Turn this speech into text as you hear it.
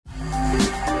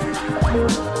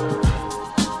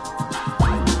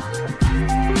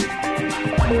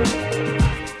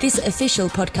This official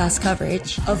podcast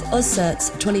coverage of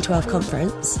AusCERT's 2012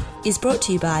 conference is brought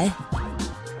to you by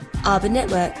Arbor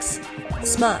Networks,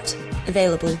 smart,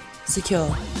 available, secure.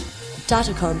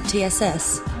 Datacom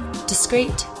TSS,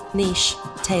 discreet, niche,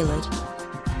 tailored.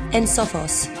 And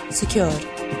Sophos, secured.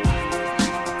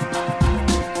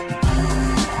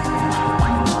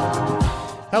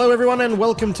 Hello everyone and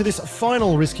welcome to this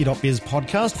final Risky.biz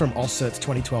podcast from AusCERT's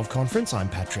 2012 conference. I'm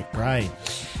Patrick Gray.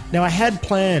 Now I had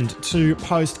planned to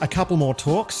post a couple more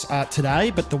talks today,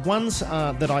 but the ones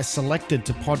that I selected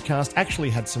to podcast actually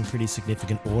had some pretty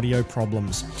significant audio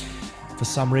problems. For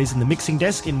some reason, the mixing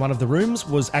desk in one of the rooms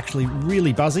was actually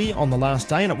really buzzy on the last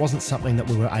day, and it wasn't something that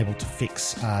we were able to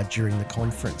fix during the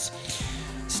conference.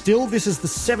 Still, this is the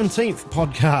 17th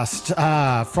podcast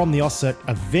from the AusCERT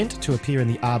event to appear in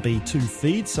the RB2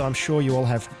 feed, so I'm sure you all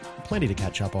have plenty to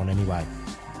catch up on anyway.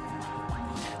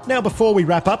 Now, before we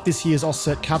wrap up this year's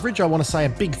AusCERT coverage, I want to say a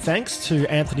big thanks to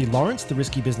Anthony Lawrence, the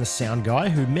Risky Business sound guy,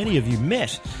 who many of you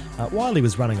met while he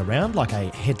was running around like a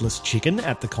headless chicken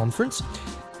at the conference.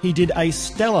 He did a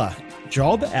stellar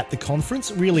job at the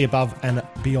conference, really above and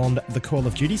beyond the call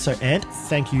of duty. So, Ant,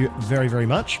 thank you very, very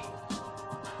much.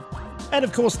 And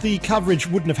of course, the coverage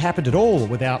wouldn't have happened at all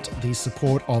without the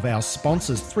support of our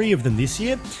sponsors, 3 of them this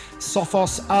year: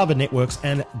 Sophos, Arbor Networks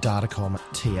and Datacom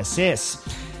TSS.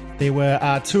 There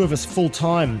were 2 of us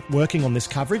full-time working on this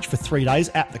coverage for 3 days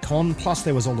at the con, plus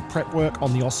there was all the prep work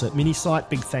on the AusCERT mini site.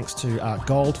 Big thanks to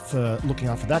Gold for looking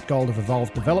after that, Gold of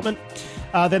Evolved Development.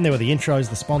 Then there were the intros,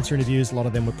 the sponsor interviews, a lot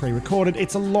of them were pre-recorded.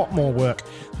 It's a lot more work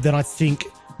than I think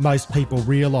most people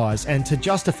realise, and to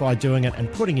justify doing it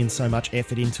and putting in so much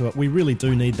effort into it, we really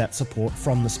do need that support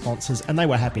from the sponsors, and they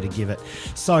were happy to give it.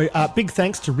 So big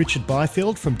thanks to Richard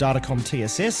Byfield from Datacom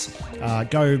TSS.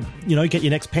 Go, get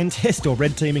your next pen test or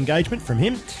red team engagement from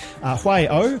him. Hui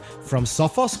O from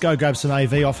Sophos, go grab some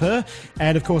AV off her.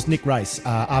 And of course Nick Race,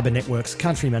 Arbor Networks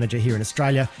country manager here in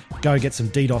Australia. Go get some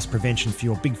DDoS prevention for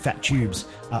your big fat tubes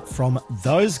from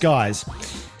those guys.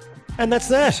 And that's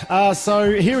that.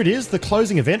 So here it is, the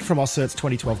closing event from AusCERT's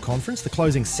 2012 conference, the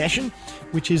closing session,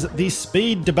 which is the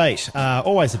speed debate.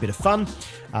 Always a bit of fun,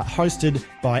 hosted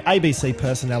by ABC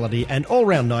personality and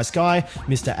all-round nice guy,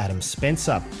 Mr. Adam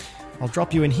Spencer. I'll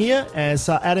drop you in here as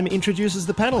Adam introduces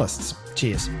the panellists.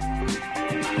 Cheers.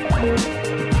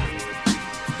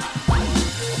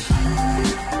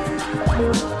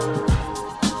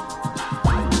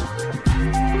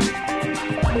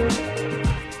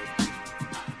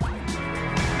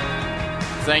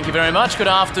 Thank you very much. Good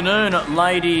afternoon,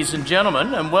 ladies and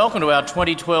gentlemen, and welcome to our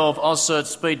 2012 AusCERT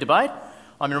Speed Debate.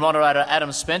 I'm your moderator,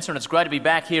 Adam Spencer, and it's great to be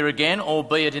back here again,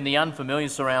 albeit in the unfamiliar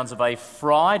surrounds of a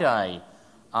Friday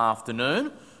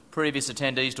afternoon. Previous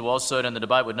attendees to AusCERT and the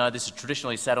debate would know this is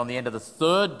traditionally sat on the end of the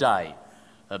 3rd day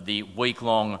of the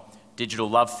week-long digital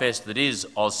love fest that is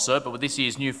AusCERT, but with this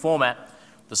year's new format,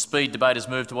 the Speed Debate has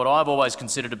moved to what I've always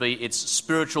considered to be its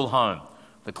spiritual home,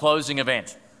 the closing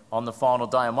event on the final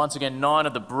day. And once again, 9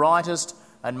 of the brightest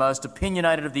and most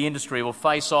opinionated of the industry will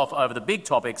face off over the big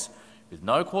topics with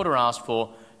no quarter asked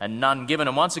for and none given.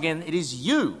 And once again, it is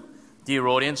you, dear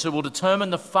audience, who will determine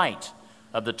the fate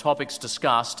of the topics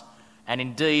discussed, and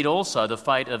indeed also the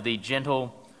fate of the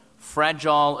gentle,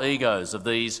 fragile egos of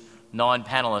these 9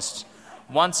 panellists.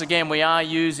 Once again, we are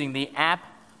using the app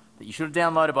that you should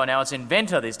have downloaded by now. It's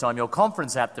Inventor this time, your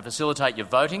conference app, to facilitate your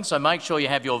voting. So make sure you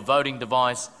have your voting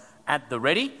device at the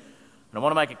ready. And I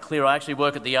want to make it clear, I actually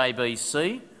work at the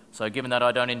ABC, so given that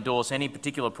I don't endorse any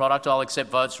particular product, I'll accept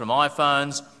votes from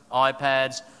iPhones,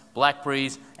 iPads,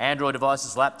 Blackberries, Android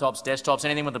devices, laptops, desktops,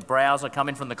 anything with a browser, come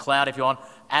in from the cloud if you want,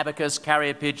 Abacus,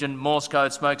 Carrier Pigeon, Morse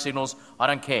code, smoke signals, I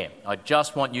don't care. I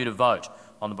just want you to vote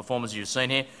on the performance you've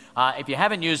seen here. If you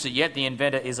haven't used it yet, the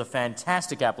Inventor is a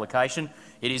fantastic application.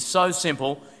 It is so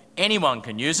simple, anyone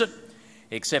can use it,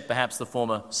 except perhaps the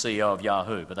former CEO of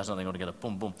Yahoo, but that's nothing altogether.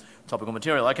 Boom, boom. Topical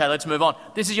material. Okay, let's move on.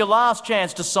 This is your last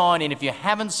chance to sign in. If you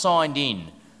haven't signed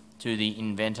in to the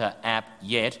Inventor app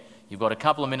yet, you've got a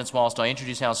couple of minutes whilst I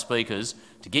introduce our speakers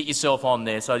to get yourself on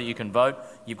there so that you can vote.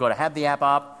 You've got to have the app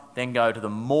up, then go to the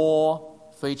More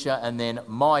feature, and then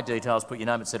My Details, put your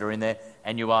name, etc. in there,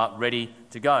 and you are ready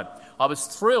to go. I was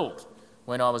thrilled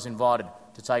when I was invited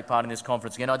to take part in this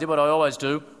conference again. I did what I always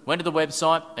do, went to the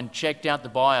website and checked out the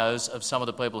bios of some of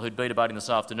the people who'd be debating this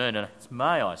afternoon, and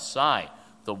may I say,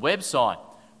 the website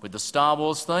with the Star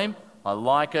Wars theme, I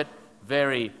like it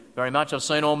very, very much. I've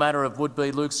seen all manner of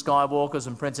would-be Luke Skywalkers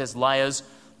and Princess Leia's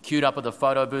queued up at the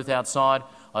photo booth outside.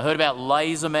 I heard about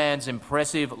Laserman's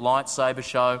impressive lightsaber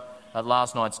show at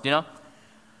last night's dinner.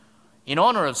 In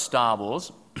honour of Star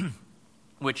Wars,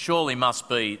 which surely must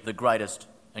be the greatest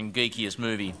and geekiest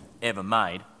movie ever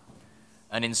made.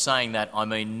 And in saying that, I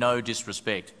mean no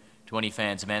disrespect to any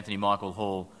fans of Anthony Michael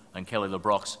Hall and Kelly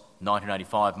LeBrock's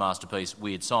 1985 masterpiece,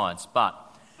 Weird Science. But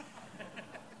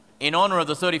in honour of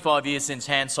the 35 years since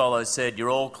Han Solo said, "You're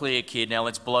all clear, kid, now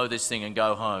let's blow this thing and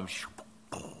go home,"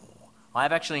 I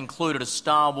have actually included a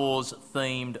Star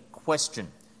Wars-themed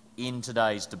question in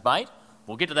today's debate.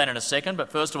 We'll get to that in a second, but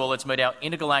first of all, let's meet our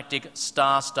intergalactic,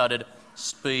 star-studded,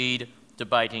 speed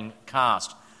debating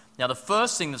cast. Now, the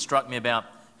first thing that struck me about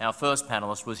our first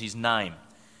panellist was his name.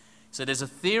 So there's a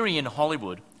theory in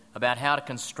Hollywood about how to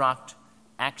construct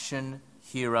action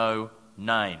hero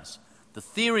names. The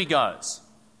theory goes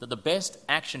that the best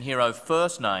action hero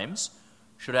first names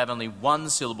should have only one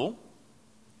syllable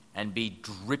and be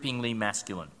drippingly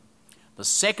masculine. The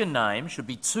second name should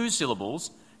be two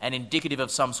syllables and indicative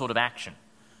of some sort of action.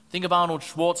 Think of Arnold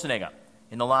Schwarzenegger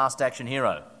in The Last Action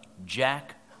Hero,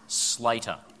 Jack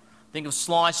Slater. Think of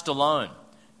Sly Stallone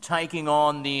taking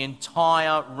on the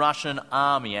entire Russian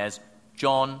army as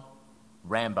John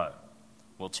Rambo.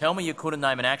 Well, tell me you couldn't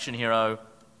name an action hero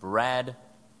Brad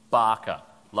Barker,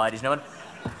 ladies and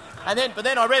gentlemen. But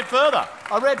then I read further.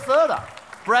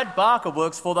 Brad Barker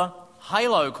works for the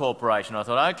Halo Corporation. I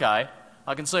thought, okay,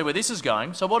 I can see where this is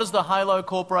going. So what does the Halo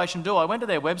Corporation do? I went to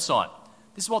their website.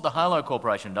 This is what the Halo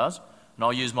Corporation does, and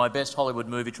I'll use my best Hollywood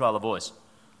movie trailer voice.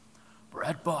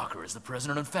 Brad Barker is the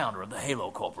president and founder of the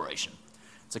Halo Corporation.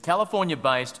 It's a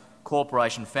California-based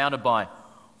corporation founded by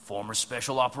former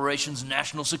Special Operations,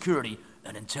 National Security,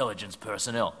 and Intelligence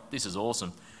personnel. This is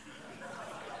awesome.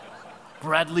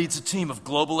 Brad leads a team of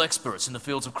global experts in the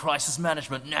fields of crisis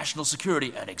management, national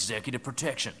security, and executive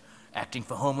protection, acting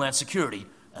for Homeland Security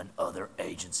and other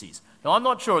agencies. Now, I'm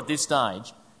not sure at this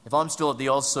stage if I'm still at the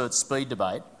AusCERT speed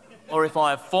debate or if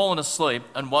I have fallen asleep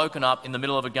and woken up in the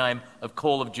middle of a game of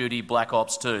Call of Duty Black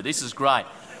Ops 2. This is great.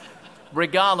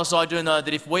 Regardless, I do know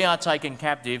that if we are taken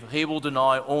captive, he will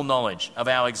deny all knowledge of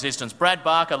our existence. Brad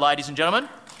Barker, ladies and gentlemen.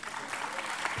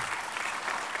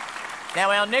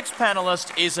 Now, our next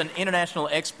panellist is an international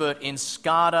expert in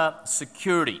SCADA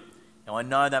security. Now, I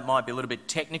know that might be a little bit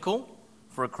technical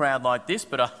for a crowd like this,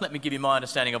 but let me give you my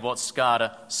understanding of what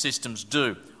SCADA systems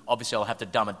do. Obviously, I'll have to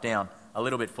dumb it down a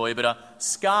little bit for you, but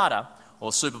SCADA,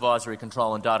 or Supervisory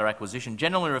Control and Data Acquisition,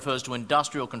 generally refers to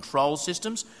industrial control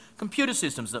systems, computer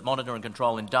systems that monitor and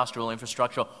control industrial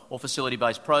infrastructure or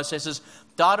facility-based processes.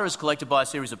 Data is collected by a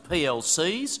series of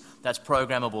PLCs, that's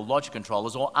programmable logic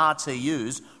controllers, or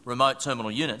RTUs, remote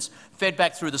terminal units, fed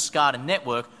back through the SCADA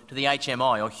network to the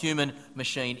HMI, or human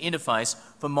machine interface,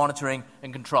 for monitoring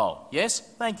and control. Yes?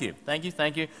 Thank you,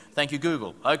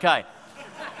 Google. Okay.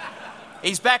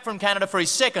 He's back from Canada for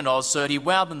his second AusCERT. He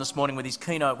wowed them this morning with his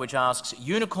keynote, which asks,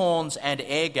 unicorns and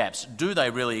air gaps, do they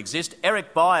really exist?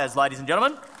 Eric Byers, ladies and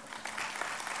gentlemen.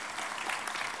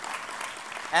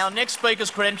 Our next speaker's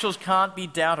credentials can't be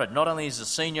doubted. Not only is he a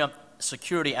senior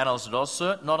security analyst at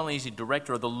AusCERT, not only is he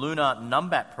director of the Lunar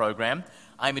Numbat program,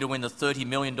 aiming to win the $30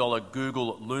 million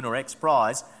Google Lunar X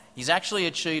Prize, he's actually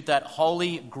achieved that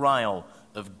holy grail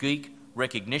of geek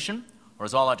recognition, or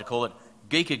as I like to call it,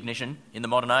 geek ignition in the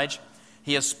modern age.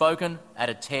 He has spoken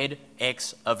at a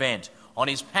TEDx event on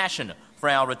his passion for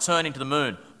our returning to the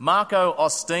moon. Marco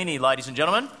Ostini, ladies and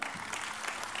gentlemen.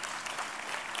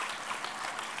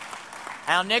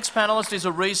 Our next panellist is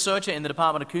a researcher in the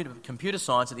Department of Computer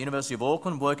Science at the University of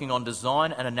Auckland, working on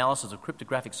design and analysis of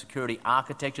cryptographic security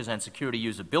architectures and security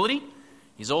usability.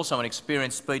 He's also an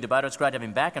experienced speed debater. It's great to have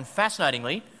him back. And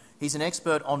fascinatingly, he's an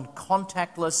expert on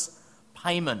contactless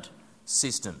payment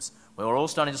systems. We're all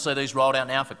starting to see these rolled out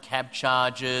now for cab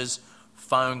charges,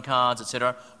 phone cards,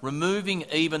 etc., removing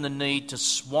even the need to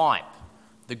swipe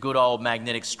the good old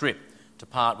magnetic strip to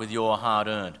part with your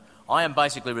hard-earned. I am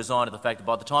basically resigned to the fact that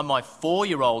by the time my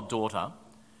 4-year-old daughter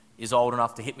is old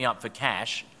enough to hit me up for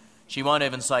cash, she won't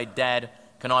even say, "Dad,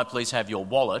 can I please have your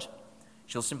wallet?"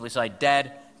 She'll simply say,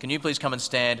 "Dad, can you please come and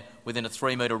stand within a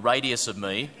 3-metre radius of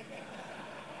me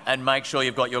and make sure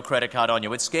you've got your credit card on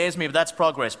you." It scares me, but that's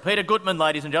progress. Peter Gutmann,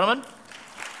 ladies and gentlemen.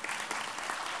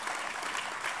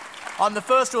 I'm the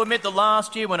first to admit that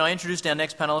last year when I introduced our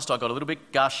next panellist, I got a little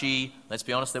bit gushy. Let's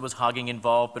be honest, there was hugging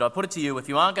involved. But I put it to you, if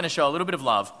you aren't going to show a little bit of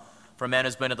love for a man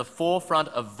who's been at the forefront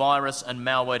of virus and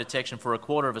malware detection for a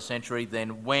quarter of a century,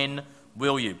 then when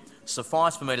will you?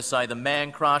 Suffice for me to say the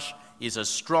man crush is as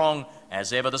strong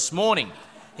as ever. This morning,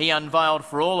 he unveiled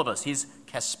for all of us his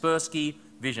Kaspersky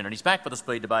vision, and he's back for the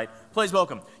speed debate. Please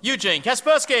welcome Eugene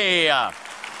Kaspersky.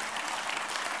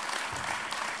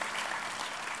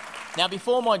 Now,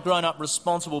 before my grown-up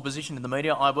responsible position in the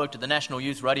media, I worked at the national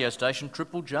youth radio station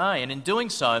Triple J, and in doing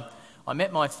so, I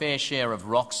met my fair share of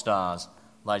rock stars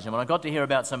ladies and gentlemen. I got to hear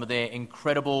about some of their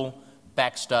incredible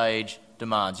backstage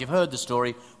demands. You've heard the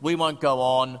story. We won't go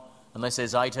on unless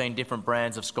there's 18 different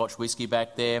brands of Scotch whisky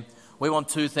back there. We want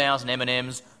 2,000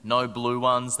 M&Ms, no blue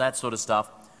ones, that sort of stuff.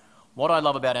 What I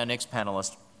love about our next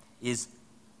panellist is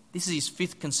this is his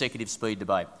 5th consecutive speed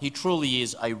debate. He truly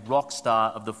is a rock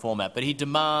star of the format, but he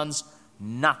demands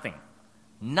nothing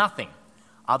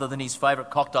other than his favourite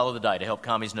cocktail of the day to help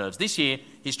calm his nerves. This year,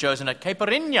 he's chosen a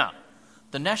caipirinha,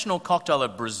 the national cocktail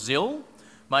of Brazil,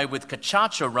 made with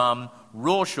cachaça rum,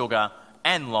 raw sugar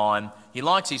and lime. He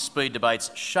likes his speed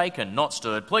debates shaken, not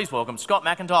stirred. Please welcome Scott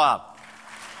McIntyre.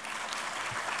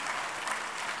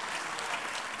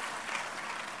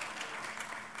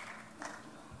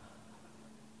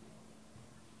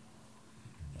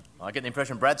 I get the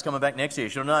impression Brad's coming back next year. You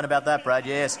should have known about that, Brad,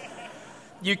 yes.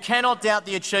 You cannot doubt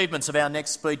the achievements of our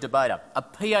next speed debater. A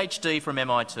PhD from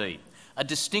MIT, a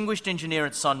distinguished engineer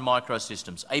at Sun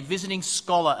Microsystems, a visiting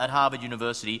scholar at Harvard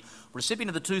University,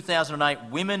 recipient of the 2008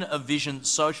 Women of Vision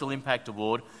Social Impact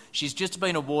Award. She's just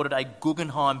been awarded a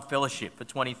Guggenheim Fellowship for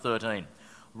 2013.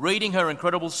 Reading her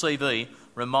incredible CV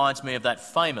reminds me of that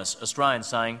famous Australian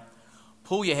saying,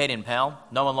 "Pull your head in, pal.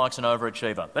 No one likes an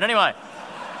overachiever." But anyway,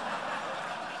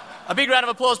 a big round of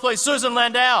applause, please, Susan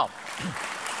Landau.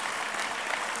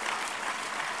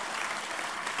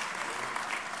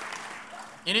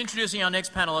 In introducing our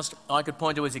next panellist, I could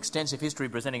point to his extensive history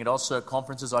presenting at AusCERT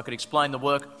conferences. I could explain the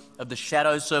work of the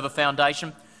Shadow Server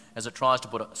Foundation as it tries to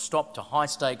put a stop to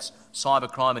high-stakes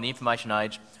cybercrime in the information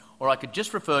age, or I could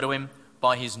just refer to him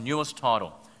by his newest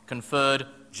title, conferred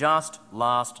just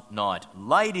last night.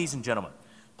 Ladies and gentlemen,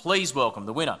 please welcome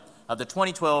the winner of the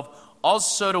 2012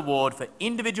 AusCERT Award for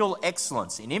Individual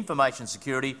Excellence in Information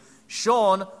Security,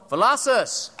 Sean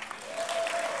Velasquez.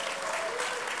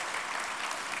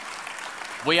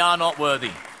 We are not worthy.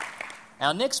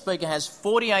 Our next speaker has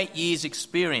 48 years'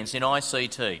 experience in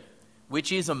ICT,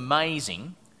 which is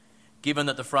amazing given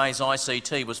that the phrase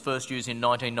ICT was first used in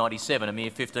 1997, a mere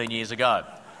 15 years ago.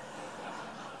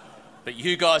 But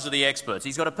you guys are the experts.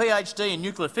 He's got a PhD in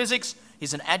nuclear physics.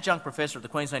 He's an adjunct professor at the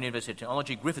Queensland University of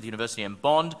Technology, Griffith University and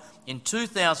Bond. In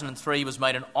 2003, he was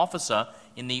made an officer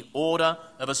in the Order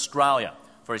of Australia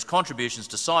for his contributions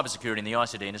to cybersecurity in the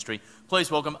ICT industry. Please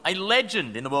welcome a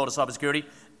legend in the world of cybersecurity,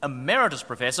 Emeritus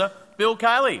Professor Bill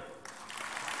Cayley.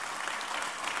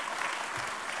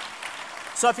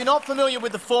 So if you're not familiar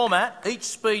with the format, each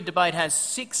speed debate has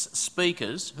 6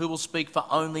 speakers who will speak for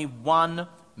only 1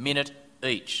 minute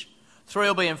each. 3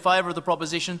 will be in favour of the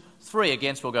proposition, 3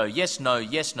 against. Will go yes, no,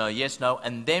 yes, no, yes, no,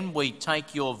 and then we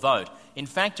take your vote. In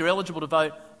fact, you're eligible to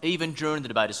vote even during the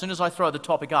debate. As soon as I throw the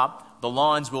topic up, the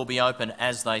lines will be open,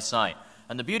 as they say.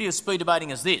 And the beauty of speed debating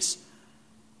is this.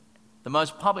 In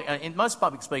most public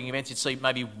speaking events, you'd see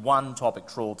maybe 1 topic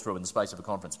trawled through in the space of a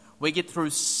conference. We get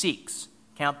through 6,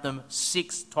 count them,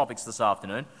 6 topics this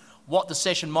afternoon. What the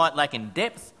session might lack in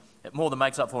depth, it more than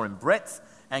makes up for in breadth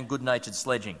and good-natured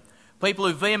sledging. People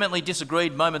who vehemently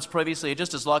disagreed moments previously are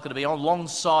just as likely to be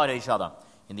alongside each other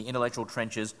in the intellectual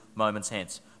trenches moments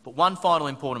hence. But one final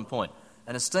important point.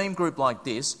 An esteemed group like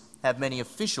this have many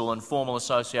official and formal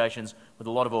associations with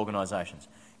a lot of organisations.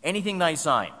 Anything they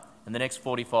say in the next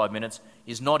 45 minutes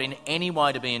is not in any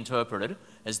way to be interpreted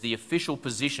as the official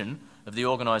position of the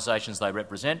organisations they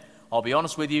represent. I'll be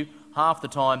honest with you, half the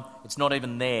time it's not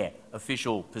even their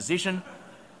official position.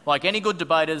 Like any good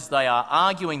debaters, they are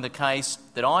arguing the case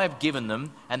that I have given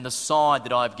them and the side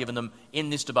that I have given them in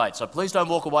this debate. So please don't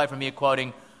walk away from here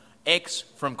quoting X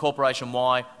from Corporation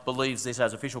Y believes this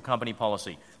as official company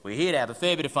policy. We're here to have a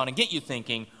fair bit of fun and get you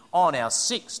thinking on our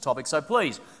 6 topics. So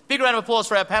please, big round of applause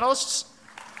for our panellists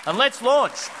and let's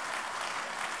launch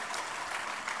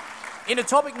into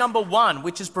topic number 1,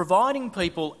 which is providing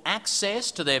people access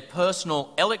to their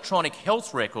personal electronic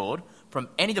health record from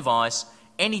any device,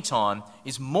 anytime,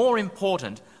 is more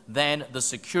important than the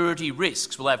security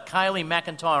risks. We'll have Cayley,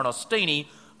 McIntyre and Ostini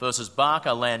versus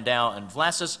Barker, Landau and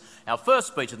Vlasis. Our first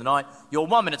speech of the night. Your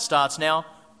 1 minute starts now.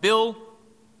 Bill,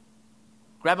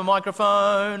 grab a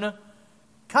microphone.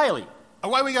 Cayley.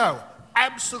 Away we go.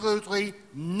 Absolutely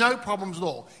no problems at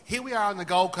all. Here we are on the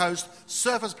Gold Coast,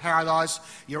 surfers paradise.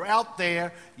 You're out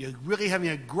there, you're really having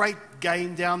a great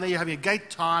game down there, you're having a great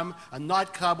time, a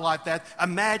nightclub like that.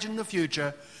 Imagine the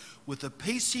future with the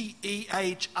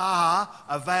PCEHR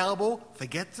available,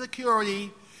 forget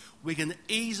security, we can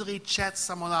easily chat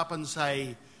someone up and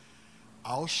say,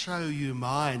 I'll show you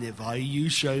mine if you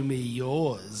show me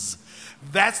yours.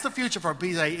 That's the future for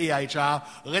PCEHR.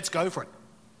 Let's go for it.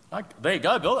 There you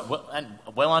go, Bill.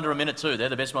 Well under a minute too. They're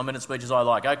the best 1 minute speeches I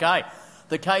like. Okay,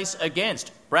 the case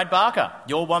against. Brad Barker,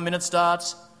 your 1 minute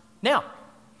starts now.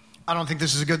 I don't think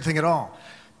this is a good thing at all.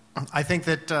 I think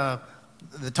that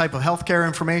the type of healthcare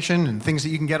information and things that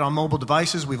you can get on mobile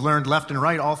devices, we've learned left and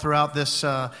right all throughout this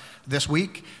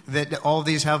week that all of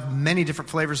these have many different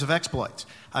flavors of exploits.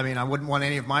 I mean, I wouldn't want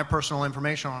any of my personal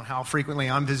information on how frequently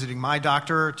I'm visiting my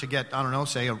doctor to get, I don't know,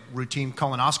 say a routine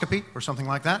colonoscopy or something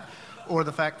like that, or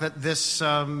the fact that this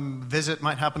visit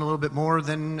might happen a little bit more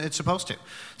than it's supposed to.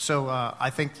 So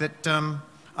I think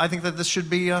that this should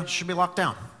be locked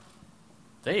down.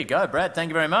 There you go, Brad. Thank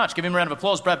you very much. Give him a round of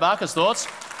applause. Brad Barker's thoughts.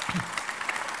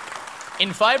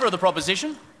 In favour of the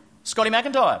proposition, Scotty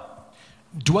McIntyre.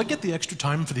 Do I get the extra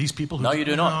time for these people? No, you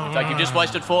do not. In fact, you've just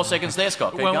wasted 4 seconds there,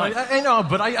 Scott. Keep going. I know,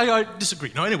 but I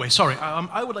disagree. No, anyway, sorry.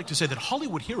 I would like to say that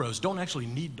Hollywood heroes don't actually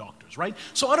need doctors, right?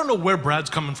 So I don't know where Brad's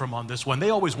coming from on this one. They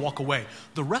always walk away.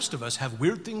 The rest of us have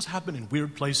weird things happen in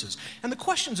weird places. And the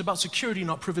question's about security,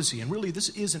 not privacy. And really, this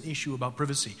is an issue about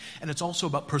privacy. And it's also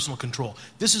about personal control.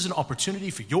 This is an opportunity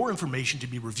for your information to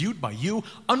be reviewed by you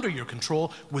under your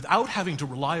control without having to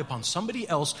rely upon somebody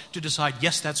else to decide,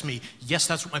 yes, that's me. Yes,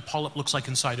 that's what my polyp looks like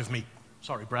inside of me.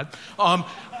 Sorry, Brad.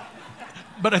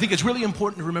 But I think it's really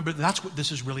important to remember that's what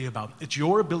this is really about. It's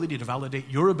your ability to validate,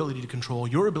 your ability to control,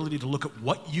 your ability to look at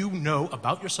what you know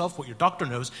about yourself, what your doctor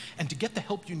knows, and to get the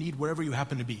help you need wherever you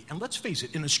happen to be. And let's face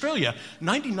it, in Australia,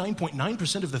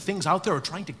 99.9% of the things out there are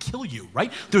trying to kill you,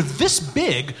 right? They're this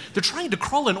big, they're trying to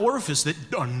crawl an orifice that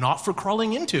are not for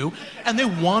crawling into, and they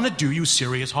want to do you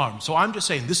serious harm. So I'm just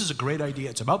saying, this is a great idea.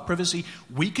 It's about privacy.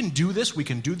 We can do this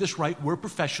right. We're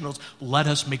professionals. Let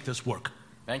us make this work.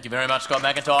 Thank you very much, Scott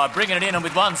McIntyre. Bringing it in, and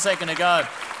with 1 second to go.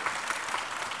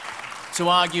 To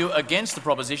argue against the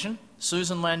proposition,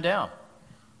 Susan Landau.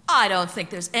 I don't think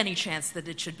there's any chance that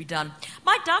it should be done.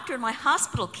 My doctor in my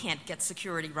hospital can't get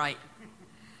security right.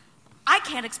 I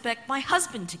can't expect my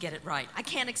husband to get it right. I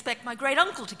can't expect my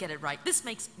great-uncle to get it right. This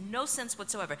makes no sense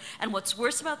whatsoever. And what's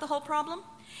worse about the whole problem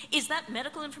is that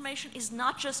medical information is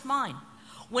not just mine.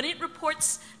 When it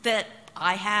reports that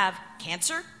I have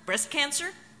cancer, breast cancer,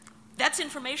 that's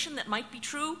information that might be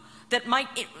true, that might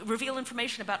reveal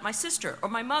information about my sister or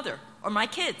my mother or my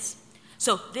kids.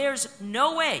 So there's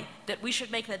no way that we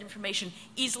should make that information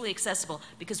easily accessible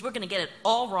because we're going to get it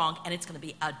all wrong and it's going to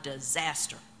be a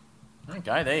disaster.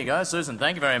 Okay, there you go, Susan.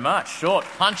 Thank you very much. Short,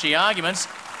 punchy arguments.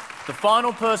 The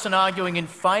final person arguing in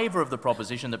favour of the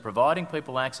proposition that providing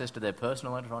people access to their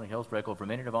personal electronic health record from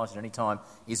any device at any time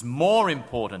is more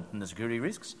important than the security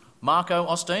risks, Marco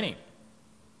Ostini.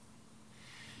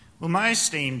 Well, my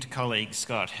esteemed colleague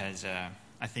Scott has, I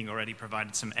think, already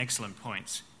provided some excellent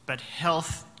points. But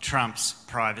health trumps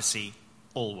privacy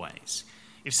always.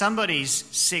 If somebody's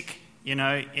sick, in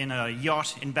a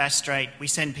yacht in Bass Strait, we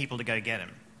send people to go get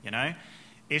them,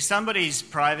 If somebody's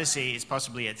privacy is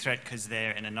possibly at threat because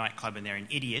they're in a nightclub and they're an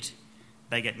idiot,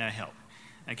 they get no help,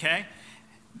 okay?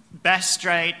 Bass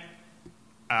Strait,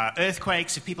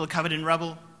 earthquakes, if people are covered in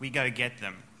rubble, we go get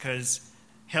them because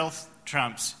health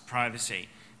trumps privacy.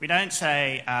 We don't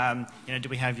say, do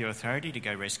we have your authority to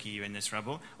go rescue you in this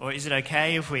rubble? Or is it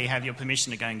okay if we have your permission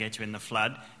to go and get you in the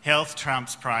flood? Health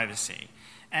trumps privacy.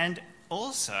 And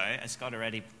also, as Scott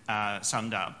already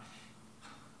summed up,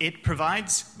 it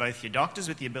provides both your doctors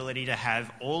with the ability to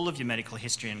have all of your medical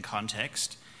history and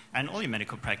context, and all your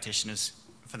medical practitioners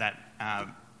for that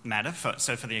matter,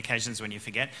 so for the occasions when you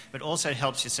forget, but also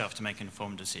helps yourself to make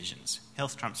informed decisions.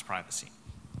 Health trumps privacy.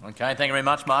 Okay, thank you very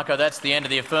much, Marco. That's the end of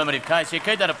the affirmative case. You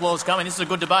keep that applause coming. This is a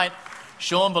good debate.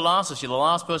 Sean Balassis, you're the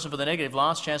last person for the negative.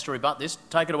 Last chance to rebut this.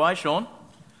 Take it away, Sean.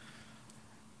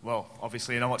 Well,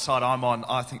 obviously, you know what side I'm on.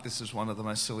 I think this is one of the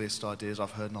most silliest ideas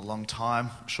I've heard in a long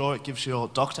time. Sure, it gives your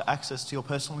doctor access to your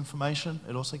personal information.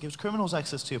 It also gives criminals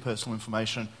access to your personal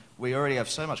information. We already have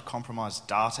so much compromised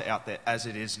data out there as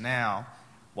it is now.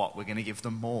 What, we're going to give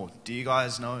them more? Do you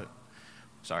guys know...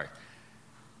 Sorry.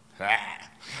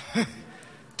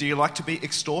 Do you like to be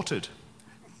extorted?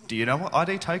 Do you know what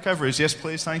ID takeover is? Yes,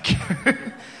 please, thank you.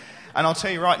 And I'll tell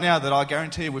you right now that I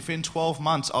guarantee you within 12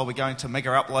 months I'll be going to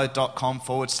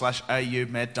megaupload.com/au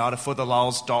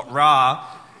meddata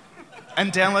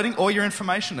and downloading all your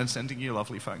information and sending you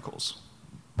lovely phone calls.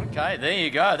 Okay, there you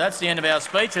go. That's the end of our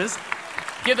speeches.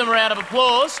 Give them a round of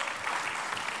applause.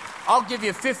 I'll give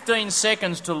you 15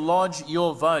 seconds to lodge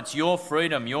your votes, your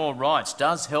freedom, your rights.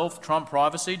 Does health trump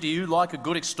privacy? Do you like a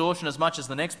good extortion as much as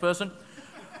the next person?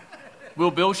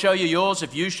 Will Bill show you yours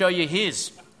if you show you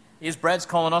his? Is Brad's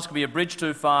colonoscopy a bridge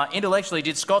too far? Intellectually,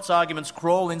 did Scott's arguments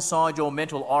crawl inside your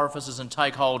mental orifices and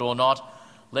take hold or not?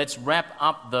 Let's wrap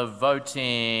up the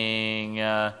voting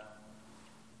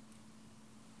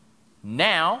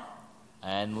now,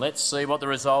 and let's see what the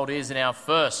result is in our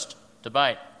first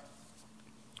debate.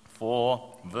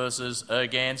 For versus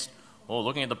against. Or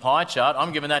looking at the pie chart,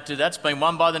 I'm giving that's been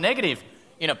won by the negative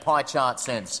in a pie chart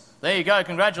sense. There you go.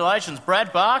 Congratulations,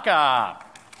 Brad Barker,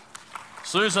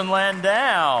 Susan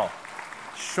Landau,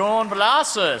 Sean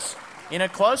Blassis. In a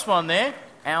close one there,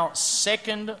 our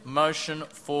second motion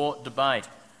for debate.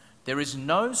 There is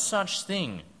no such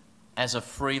thing as a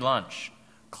free lunch.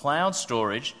 Cloud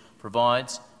storage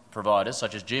providers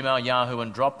such as Gmail, Yahoo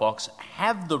and Dropbox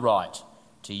have the right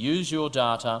to use your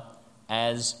data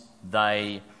as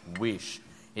they wish.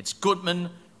 It's Goodman,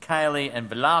 Cayley and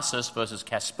Blassis versus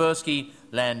Kaspersky,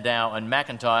 Landau and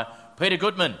McIntyre. Peter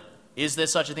Goodman, is there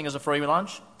such a thing as a free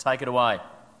lunch? Take it away.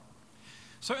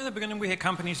 So in the beginning we had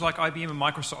companies like IBM and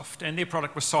Microsoft, and their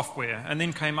product was software, and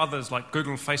then came others like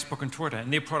Google, Facebook and Twitter,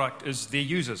 and their product is their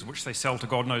users, which they sell to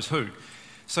God knows who.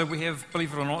 So we have,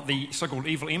 believe it or not, the so-called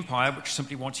evil empire, which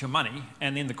simply wants your money,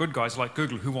 and then the good guys like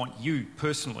Google who want you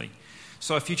personally.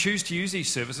 So if you choose to use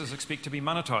these services, expect to be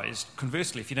monetized.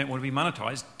 Conversely, if you don't want to be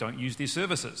monetized, don't use these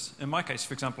services. In my case,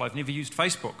 for example, I've never used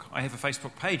Facebook. I have a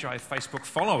Facebook page, I have Facebook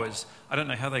followers. I don't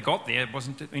know how they got there, it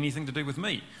wasn't anything to do with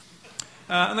me.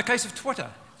 In the case of Twitter,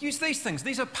 use these things.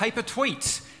 These are paper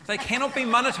tweets. They cannot be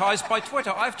monetized by Twitter.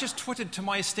 I've just twittered to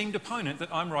my esteemed opponent that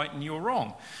I'm right and you're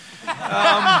wrong.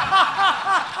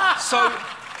 So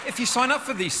if you sign up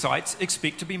for these sites,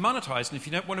 expect to be monetized. And if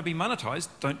you don't want to be monetized,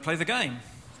 don't play the game.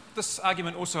 This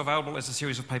argument also available as a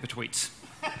series of paper tweets.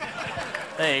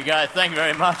 There you go. Thank you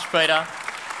very much, Peter.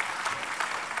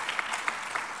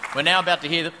 We're now about to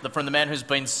hear from the man who's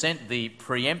been sent the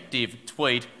preemptive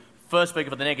tweet. First speaker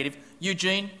for the negative,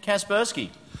 Eugene Kaspersky.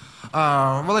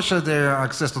 Well, actually, the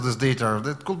access to this data,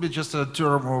 that could be just a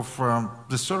term of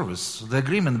the service, the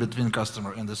agreement between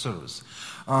customer and the service.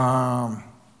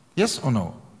 Yes or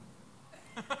no?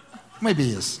 Maybe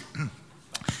yes.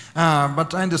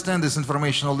 But I understand this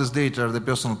information, all this data, the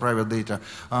personal private data.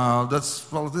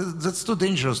 That's too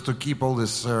dangerous to keep all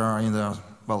this in the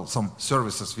some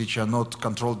services which are not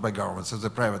controlled by governments, as the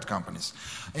private companies.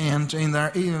 And in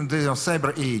the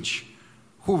cyber age,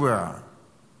 who we are?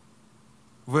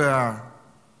 We are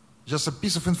just a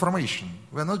piece of information.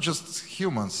 We're not just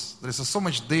humans. There is so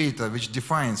much data which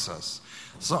defines us.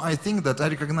 So I think that I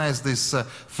recognize this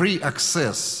free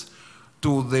access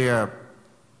to their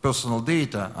personal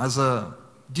data as a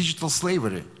digital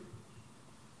slavery.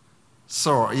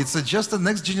 So it's just the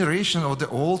next generation of the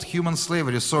old human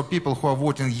slavery. So people who are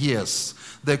voting yes,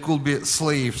 they could be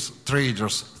slaves,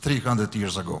 traders 300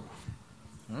 years ago.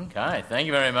 Okay, thank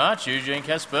you very much, Eugene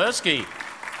Kaspersky.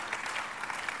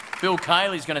 Bill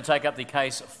Cayley's going to take up the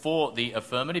case for the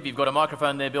affirmative. You've got a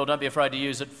microphone there, Bill. Don't be afraid to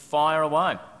use it. Fire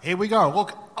away. Here we go.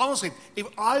 Look, honestly, if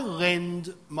I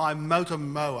lend my motor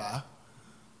mower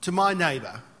to my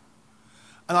neighbour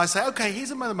and I say, OK,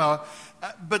 here's a motor mower,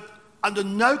 but under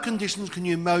no conditions can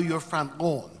you mow your front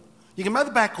lawn. You can mow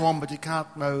the back lawn, but you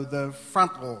can't mow the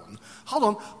front lawn. Hold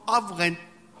on, I've lent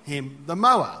him the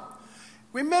mower.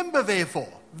 Remember,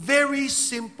 therefore, very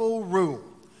simple rule.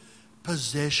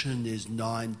 Possession is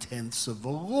 9/10 of the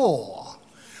law.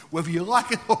 Whether you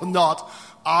like it or not,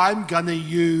 I'm going to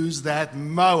use that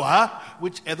mower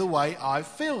whichever way I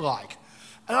feel like.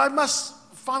 And I must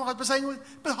finalise by saying,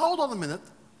 but hold on a minute.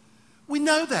 We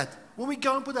know that. When we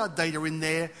go and put our data in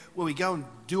there, when we go and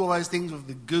do all those things with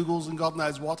the Googles and God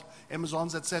knows what,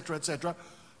 Amazons, etc.,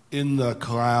 in the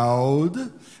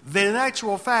cloud, then in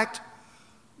actual fact,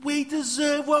 we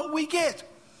deserve what we get.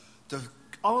 To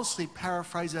honestly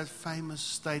paraphrase that famous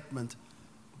statement,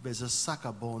 there's a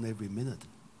sucker born every minute.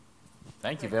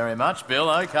 Thank you very much, Bill.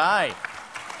 Okay.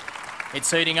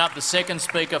 It's heating up. The second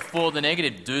speaker for the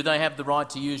negative. Do they have the right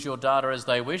to use your data as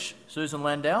they wish? Susan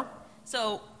Landau?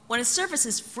 So, when a service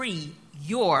is free,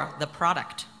 you're the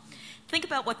product. Think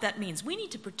about what that means. We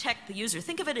need to protect the user.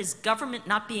 Think of it as government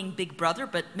not being big brother,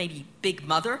 but maybe big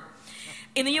mother.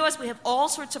 In the US, we have all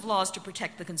sorts of laws to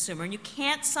protect the consumer, and you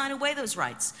can't sign away those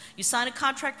rights. You sign a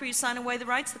contract where you sign away the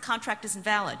rights, the contract isn't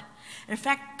valid. And in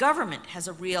fact, government has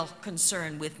a real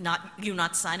concern with you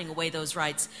not signing away those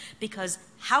rights, because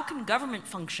how can government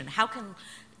function? How can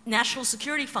national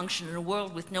security function in a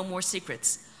world with no more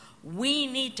secrets? We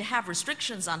need to have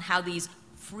restrictions on how these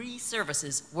free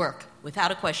services work,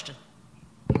 without a question.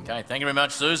 Okay, thank you very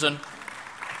much, Susan.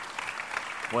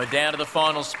 We're down to the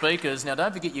final speakers. Now,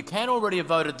 don't forget, you can already have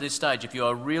voted at this stage if you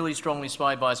are really strongly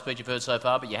swayed by a speech you've heard so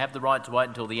far, but you have the right to wait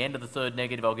until the end of the third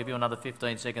negative. I'll give you another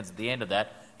 15 seconds at the end of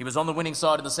that. He was on the winning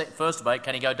side in the first debate.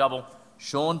 Can he go double?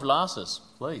 Sean Blassis,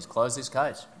 please, close this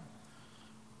case.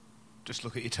 Just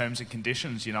look at your terms and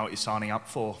conditions. You know what you're signing up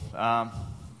for.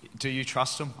 Do you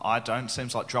trust them? I don't.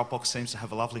 Seems like Dropbox seems to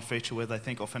have a lovely feature where they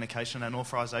think authentication and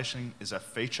authorization is a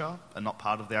feature and not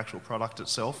part of the actual product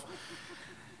itself.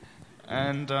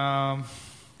 And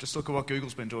just look at what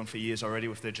Google's been doing for years already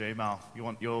with their Gmail. You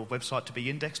want your website to be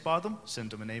indexed by them?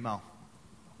 Send them an email.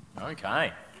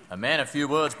 Okay. A man of few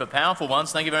words, but powerful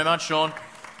ones. Thank you very much, Sean.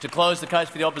 To close the case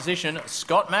for the opposition,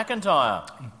 Scott McIntyre.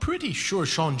 I'm pretty sure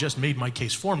Sean just made my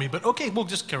case for me, but okay, we'll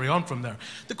just carry on from there.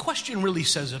 The question really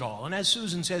says it all, and as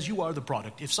Susan says, you are the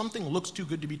product. If something looks too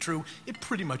good to be true, it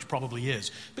pretty much probably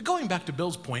is. But going back to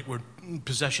Bill's point, where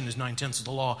possession is 9/10 of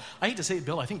the law, I hate to say it,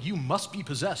 Bill, I think you must be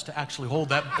possessed to actually hold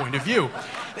that point of view.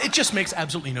 It just makes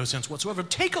absolutely no sense whatsoever.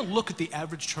 Take a look at the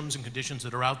average terms and conditions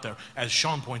that are out there, as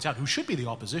Sean points out, who should be the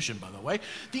opposition, by the way.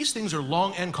 These things are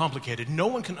long and complicated. No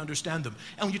one can understand them.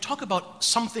 And when you talk about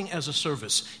something as a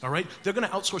service, all right, they're going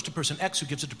to outsource to person X, who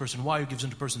gives it to person Y, who gives it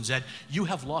to person Z. You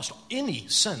have lost any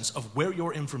sense of where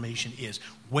your information is,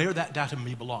 where that data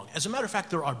may belong. As a matter of fact,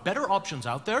 there are better options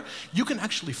out there. You can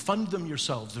actually fund them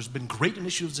yourselves. There's been great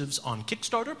initiatives on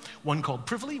Kickstarter, one called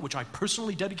Privily, which I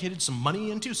personally dedicated some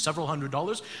money into, several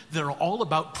 $100s. They're all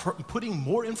about putting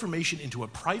more information into a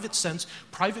private sense,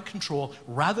 private control,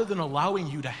 rather than allowing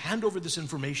you to hand over this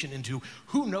information into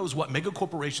who knows what mega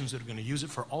corporations that are going to use it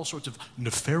for all sorts of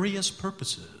nefarious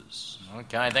purposes.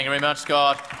 Okay, thank you very much,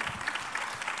 Scott.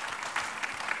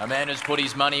 A man who's put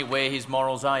his money where his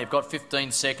morals are. You've got 15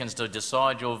 seconds to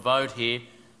decide your vote here.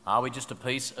 Are we just a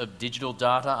piece of digital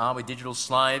data? Are we digital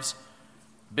slaves?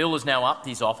 Bill has now upped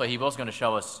his offer. He was going to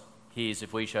show us his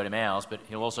if we showed him ours, but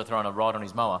he'll also throw in a ride on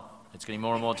his mower. It's getting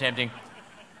more and more tempting.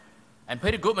 And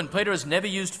Peter Goodman. Peter has never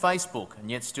used Facebook and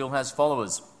yet still has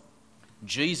followers.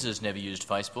 Jesus never used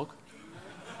Facebook.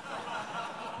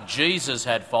 Jesus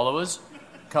had followers.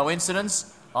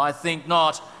 Coincidence? I think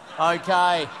not.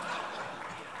 Okay.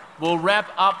 We'll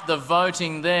wrap up the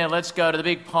voting there. Let's go to the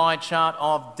big pie chart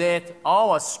of death.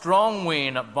 Oh, a strong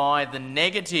win by the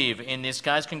negative in this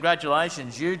case.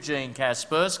 Congratulations, Eugene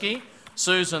Kaspersky,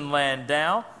 Susan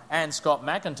Landau and Scott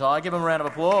McIntyre. Give them a round of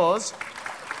applause.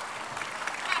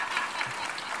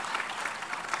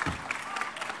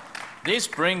 This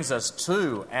brings us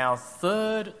to our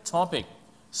third topic,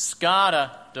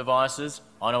 SCADA devices.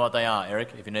 I know what they are,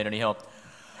 Eric, if you need any help.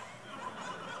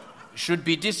 Should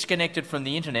be disconnected from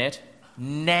the internet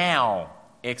now!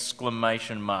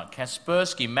 Exclamation mark.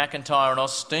 Kaspersky, McIntyre and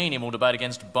Ostini will debate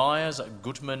against Byers,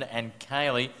 Gutman and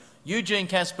Cayley. Eugene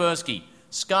Kaspersky,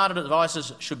 SCADA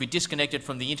devices should be disconnected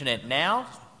from the internet now?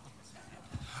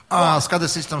 SCADA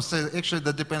systems, actually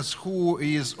that depends who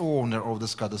is owner of the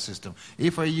SCADA system.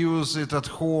 If I use it at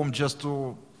home just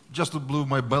to blow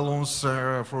my balloons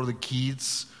for the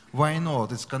kids, why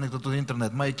not? It's connected to the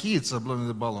internet. My kids are blowing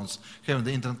the balloons, having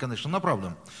the internet connection, no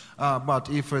problem. But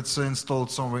if it's installed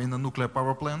somewhere in a nuclear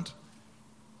power plant,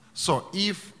 so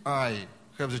if I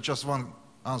have just one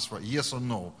answer, yes or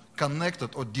no,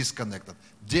 connected or disconnected,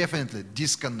 definitely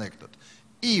disconnected.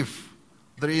 If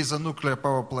there is a nuclear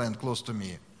power plant close to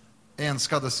me and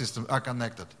SCADA systems are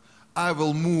connected, I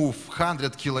will move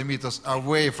 100 kilometers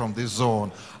away from this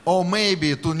zone, or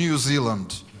maybe to New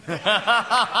Zealand.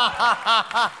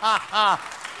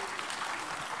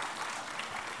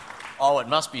 Oh, it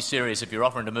must be serious if you're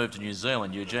offering to move to New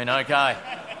Zealand, Eugene. Okay.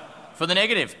 For the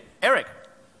negative, Eric.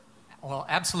 Well,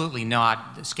 absolutely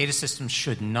not. The SCADA systems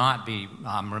should not be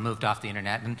removed off the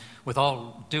internet. And with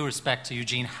all due respect to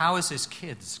Eugene, how is his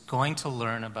kids going to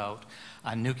learn about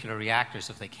nuclear reactors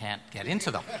if they can't get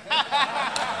into them?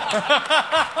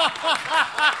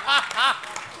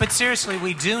 But seriously,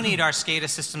 we do need our SCADA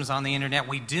systems on the internet.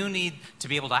 We do need to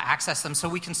be able to access them so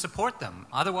we can support them.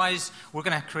 Otherwise, we're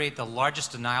going to create the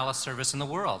largest denial of service in the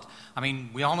world. I mean,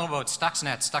 we all know about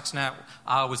Stuxnet. Stuxnet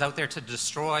was out there to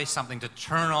destroy something, to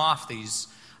turn off these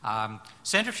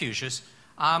centrifuges.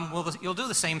 Well, you'll do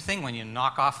the same thing when you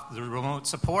knock off the remote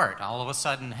support. All of a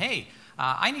sudden, hey,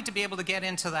 I need to be able to get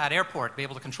into that airport, be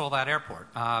able to control that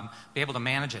airport, be able to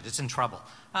manage it. It's in trouble.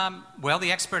 Well,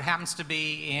 the expert happens to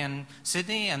be in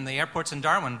Sydney and the airport's in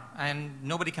Darwin, and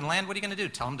nobody can land. What are you going to do?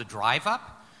 Tell them to drive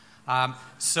up?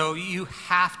 So you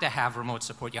have to have remote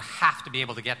support. You have to be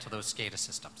able to get to those SCADA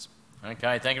systems.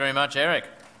 Okay, thank you very much, Eric.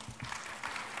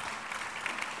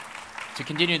 To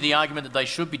continue the argument that they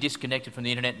should be disconnected from the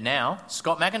internet now,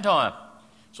 Scott McIntyre.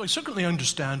 So I certainly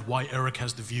understand why Eric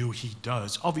has the view he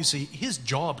does. Obviously, his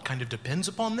job kind of depends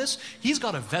upon this. He's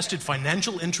got a vested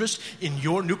financial interest in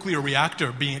your nuclear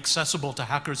reactor being accessible to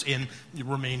hackers in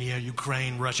Romania,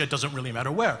 Ukraine, Russia. It doesn't really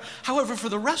matter where. However, for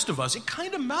the rest of us, it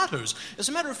kind of matters. As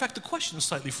a matter of fact, the question is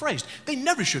slightly phrased. They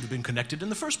never should have been connected in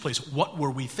the first place. What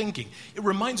were we thinking? It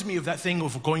reminds me of that thing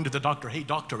of going to the doctor. Hey,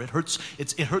 doctor, it hurts.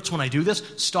 It hurts when I do this.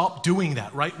 Stop doing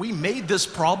that, right? We made this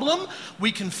problem.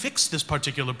 We can fix this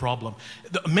particular problem.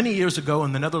 Many years ago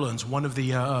in the Netherlands, one of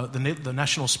the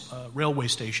national railway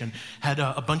station had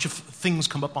a bunch of things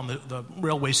come up on the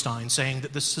railway sign saying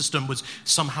that this system was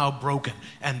somehow broken.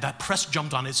 And that press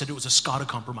jumped on it and said it was a SCADA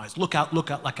compromise. Look out,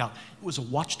 look out, look out. It was a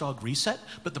watchdog reset,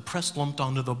 but the press lumped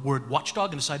onto the word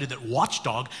watchdog and decided that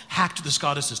watchdog hacked the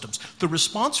SCADA systems. The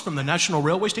response from the national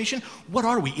railway station, what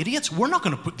are we, idiots? We're not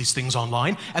going to put these things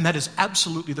online. And that is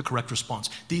absolutely the correct response.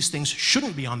 These things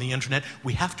shouldn't be on the internet.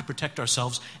 We have to protect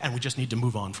ourselves, and we just need to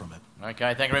move on from it.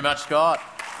 Okay, thank you very much, Scott.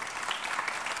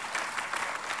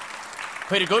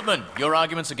 Peter Goodman, your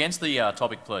arguments against the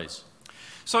topic, please.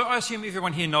 So I assume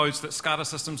everyone here knows that SCADA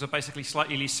systems are basically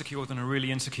slightly less secure than a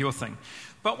really insecure thing.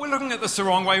 But we're looking at this the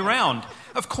wrong way round.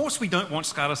 Of course we don't want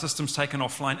SCADA systems taken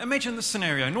offline. Imagine this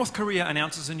scenario. North Korea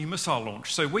announces a new missile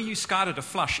launch. So we use SCADA to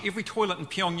flush every toilet in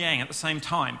Pyongyang at the same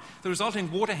time. The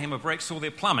resulting water hammer breaks all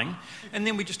their plumbing. And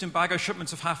then we just embargo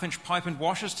shipments of half-inch pipe and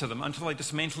washers to them until they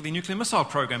dismantle their nuclear missile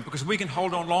program, because we can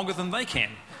hold on longer than they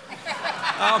can.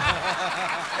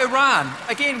 Iran,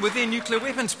 again with their nuclear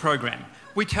weapons program.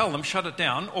 We tell them shut it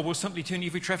down, or we'll simply turn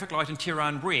every traffic light in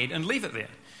Tehran red and leave it there.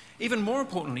 Even more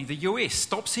importantly, the US,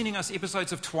 stop sending us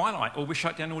episodes of Twilight or we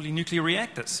shut down all the nuclear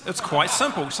reactors. It's quite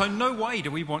simple. So no way do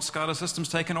we want SCADA systems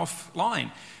taken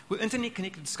offline. Well,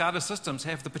 internet-connected SCADA systems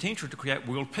have the potential to create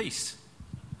world peace.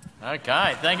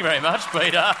 Okay, thank you very much,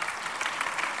 Peter.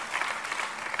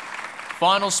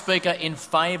 Final speaker in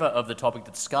favour of the topic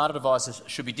that SCADA devices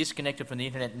should be disconnected from the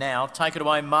internet now. Take it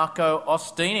away, Marco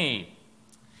Ostini.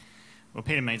 Well,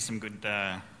 Peter made some good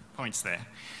points there.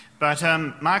 But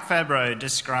Mark Fabro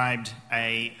described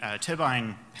a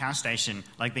turbine power station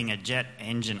like being a jet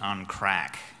engine on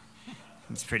crack.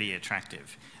 It's pretty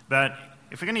attractive. But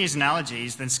if we're going to use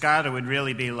analogies, then SCADA would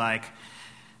really be like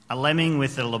a lemming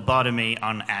with a lobotomy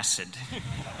on acid.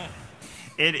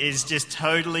 It is just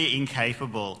totally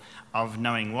incapable of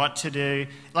knowing what to do.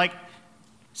 Like,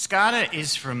 SCADA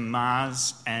is from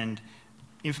Mars and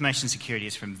information security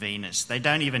is from Venus. They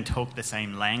don't even talk the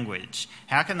same language.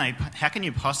 How can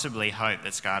you possibly hope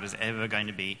that SCADA is ever going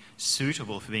to be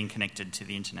suitable for being connected to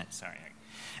the internet? Sorry.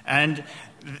 And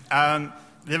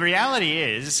the reality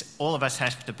is, all of us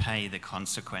have to pay the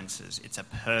consequences. It's a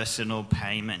personal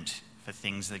payment for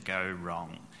things that go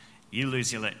wrong. You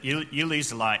lose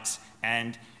the lights,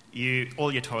 and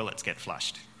all your toilets get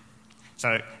flushed.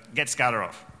 So get SCADA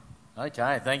off.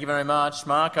 Okay, thank you very much,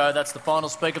 Marco. That's the final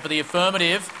speaker for the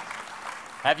affirmative.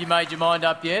 Have you made your mind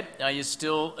up yet? Are you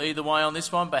still either way on this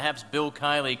one? Perhaps Bill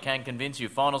Cayley can convince you.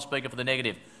 Final speaker for the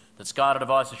negative, that SCADA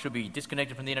devices should be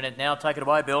disconnected from the internet now. Take it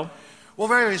away, Bill. Well,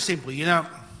 very simply,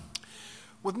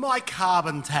 with my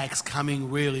carbon tax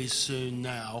coming really soon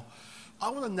now, I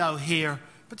want to know here,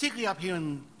 particularly up here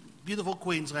in beautiful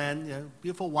Queensland,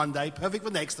 beautiful one day, perfect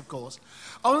for next, of course.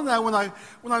 I want to know when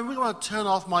I really want to turn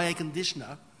off my air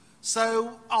conditioner.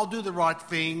 So I'll do the right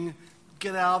thing,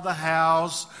 get out of the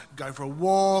house, go for a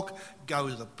walk, go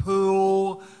to the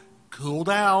pool, cool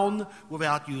down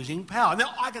without using power.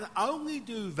 Now, I can only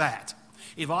do that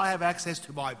if I have access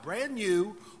to my brand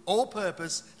new,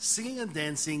 all-purpose, singing and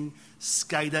dancing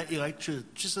SCADA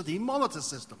electricity monitor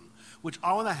system, which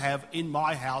I want to have in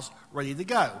my house ready to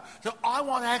go. So I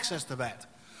want access to that.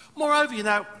 Moreover,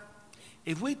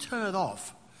 if we turn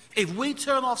off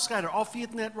SCADA off the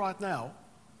internet right now,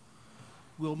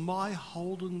 will my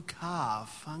Holden car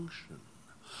function?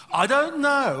 I don't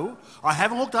know. I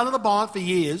haven't looked under the bonnet for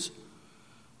years.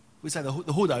 We say the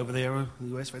hood over there in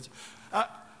the US friends.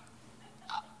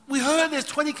 We heard there's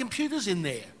 20 computers in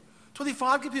there,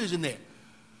 25 computers in there.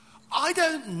 I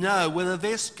don't know whether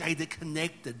they're SCADA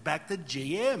connected back to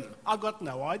GM. I've got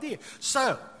no idea.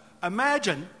 So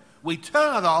imagine we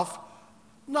turn it off,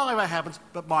 nothing ever happens,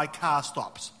 but my car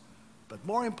stops. But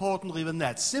more importantly than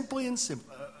that, simply and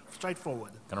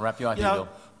straightforward. Can I wrap you up here, Bill?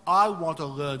 I want to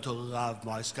learn to love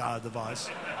my SCADA device.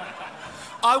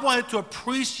 I want it to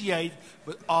appreciate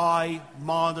that I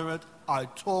monitor it, I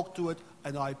talk to it,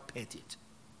 and I pet it.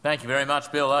 Thank you very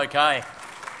much, Bill. Okay.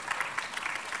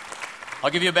 I'll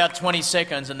give you about 20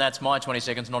 seconds, and that's my 20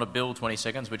 seconds, not a Bill 20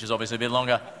 seconds, which is obviously a bit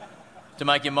longer, to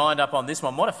make your mind up on this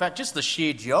one. What a fact, just the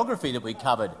sheer geography that we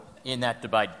covered in that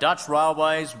debate. Dutch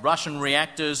railways, Russian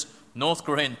reactors, North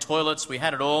Korean toilets, we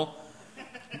had it all.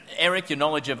 Eric, your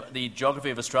knowledge of the geography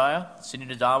of Australia, Sydney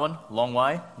to Darwin, long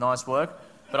way, nice work.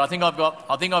 But I think I've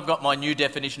got my new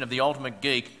definition of the ultimate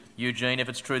geek, Eugene, if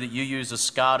it's true that you use a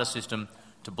SCADA system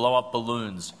to blow up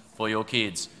balloons for your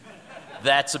kids.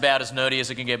 That's about as nerdy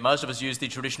as it can get. Most of us use the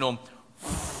traditional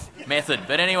method.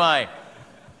 But anyway,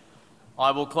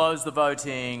 I will close the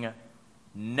voting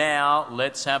now.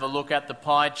 Let's have a look at the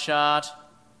pie chart.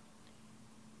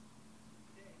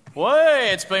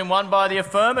 Way, it's been won by the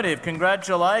affirmative.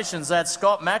 Congratulations. That's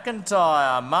Scott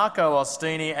McIntyre, Marco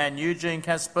Ostini and Eugene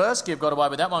Kaspersky have got away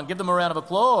with that one. Give them a round of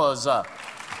applause.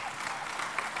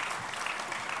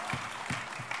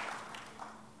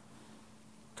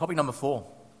 Topic number 4.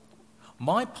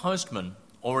 My postman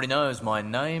already knows my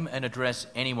name and address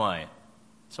anyway,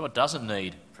 so it doesn't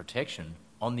need protection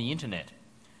on the internet.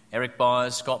 Eric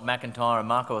Byers, Scott McIntyre and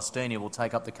Marco Ostini will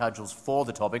take up the cudgels for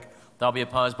the topic. They'll be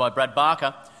opposed by Brad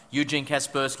Barker, Eugene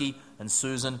Kaspersky and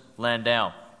Susan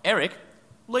Landau. Eric,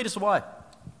 lead us away.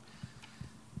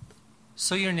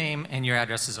 So your name and your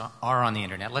addresses are on the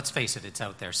internet. Let's face it, it's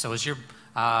out there. So is your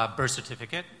birth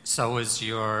certificate, so is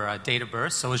your date of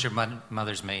birth, so is your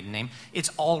mother's maiden name. It's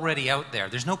already out there.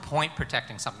 There's no point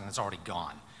protecting something that's already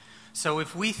gone. So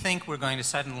if we think we're going to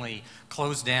suddenly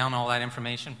close down all that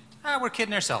information, we're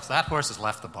kidding ourselves. That horse has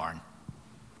left the barn.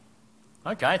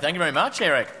 Okay, thank you very much,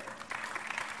 Eric.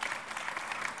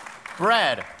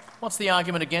 Brad, what's the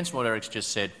argument against what Eric's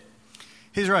just said?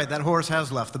 He's right, that horse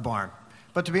has left the barn.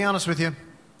 But to be honest with you,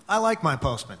 I like my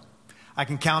postman. I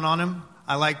can count on him.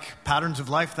 I like patterns of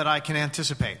life that I can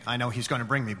anticipate. I know he's going to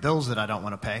bring me bills that I don't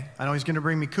want to pay. I know he's going to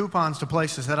bring me coupons to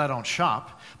places that I don't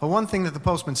shop. But one thing that the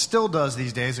postman still does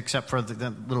these days, except for the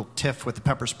little tiff with the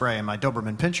pepper spray and my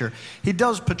Doberman Pinscher, he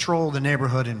does patrol the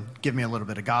neighborhood and give me a little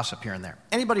bit of gossip here and there.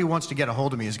 Anybody who wants to get a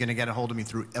hold of me is going to get a hold of me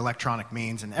through electronic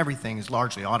means, and everything is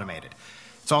largely automated.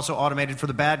 It's also automated for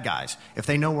the bad guys. If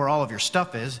they know where all of your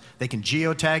stuff is, they can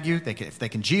geotag you. If they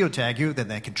can geotag you, then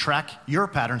they can track your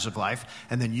patterns of life,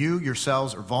 and then you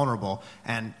yourselves are vulnerable,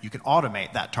 and you can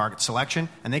automate that target selection,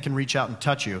 and they can reach out and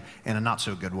touch you in a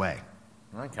not-so-good way.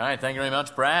 Okay, thank you very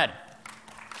much, Brad.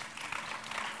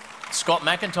 Scott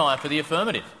McIntyre for the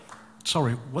affirmative.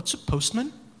 Sorry, what's a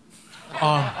postman?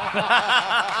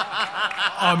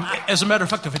 As a matter of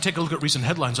fact, if I take a look at recent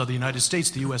headlines of the United States,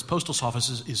 the U.S. Postal Office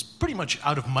is pretty much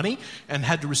out of money and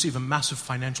had to receive a massive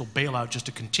financial bailout just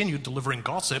to continue delivering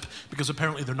gossip because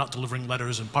apparently they're not delivering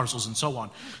letters and parcels and so on.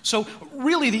 So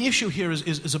really the issue here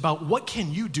is about what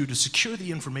can you do to secure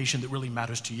the information that really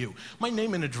matters to you. My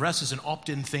name and address is an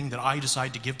opt-in thing that I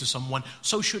decide to give to someone,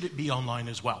 so should it be online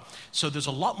as well. So there's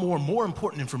a lot more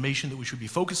important information that we should be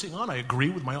focusing on. I agree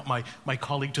with my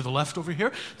colleague to the left over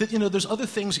here that, there's other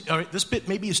things. All right, this bit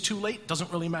maybe is too late,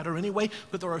 doesn't really matter anyway,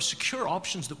 but there are secure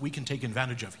options that we can take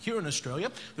advantage of. Here in Australia,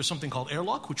 there's something called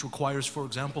AirLock, which requires, for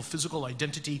example, physical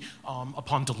identity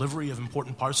upon delivery of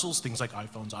important parcels, things like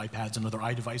iPhones, iPads, and other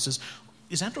iDevices.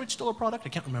 Is Android still a product? I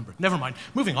can't remember. Never mind.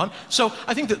 Moving on. So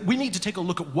I think that we need to take a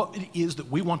look at what it is that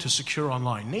we want to secure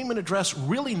online. Name and address,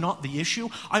 really not the issue.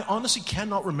 I honestly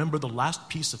cannot remember the last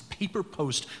piece of paper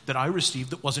post that I received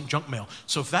that wasn't junk mail.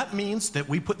 So if that means that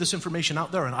we put this information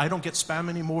out there and I don't get spam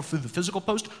anymore through the physical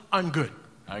post, I'm good.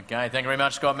 Okay, thank you very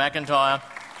much, Scott McIntyre.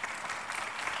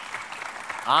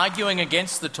 Arguing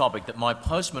against the topic that my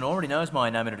postman already knows my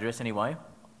name and address anyway,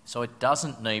 so it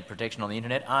doesn't need protection on the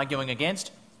internet. Arguing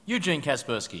against, Eugene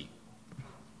Kaspersky.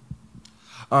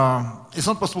 It's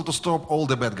not possible to stop all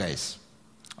the bad guys.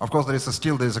 Of course, there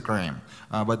is a crime,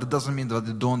 but it doesn't mean that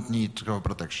they don't need to have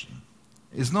protection.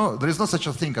 There is no such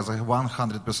a thing as a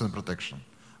 100% protection.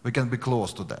 We can be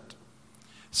close to that.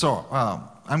 So,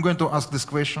 I'm going to ask this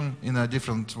question in a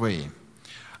different way.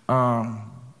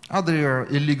 Are there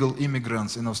illegal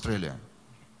immigrants in Australia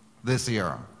this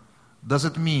year? Does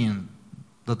it mean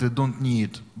that we don't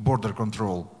need border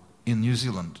control in New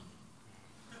Zealand?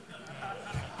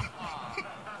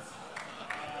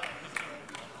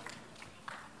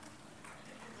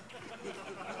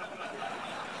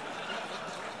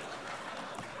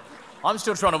 I'm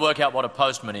still trying to work out what a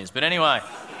postman is, but anyway.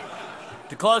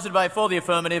 To close the debate for the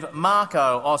affirmative,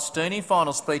 Marco Ostini,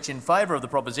 final speech in favour of the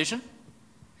proposition.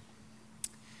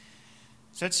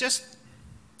 So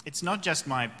it's not just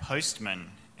my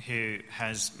postman who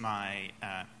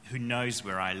knows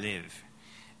where I live.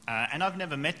 And I've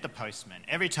never met the postman.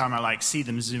 Every time I see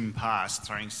them zoom past,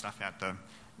 throwing stuff out the,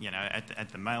 at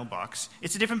the mailbox,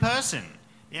 it's a different person,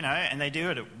 and they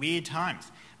do it at weird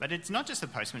times. But it's not just the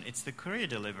postman, it's the courier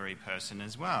delivery person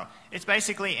as well. It's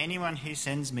basically anyone who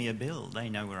sends me a bill, they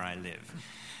know where I live.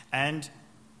 And,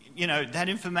 that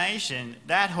information,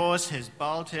 that horse has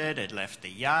bolted, it left the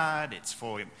yard, it's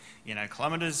 4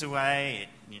 kilometres away,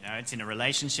 it's in a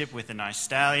relationship with a nice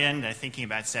stallion, they're thinking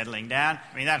about settling down.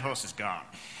 I mean, that horse is gone.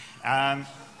 I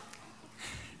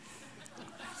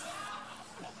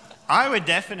would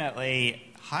definitely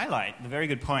highlight the very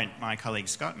good point my colleague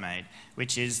Scott made,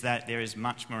 which is that there is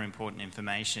much more important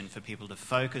information for people to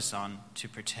focus on to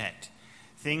protect.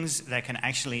 Things that can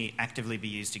actually actively be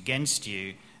used against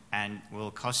you and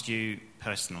will cost you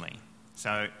personally.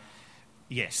 So,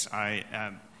 yes,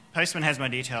 Postman has my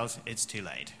details. It's too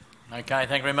late. Okay,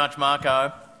 thank you very much,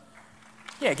 Marco.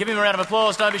 Yeah, give him a round of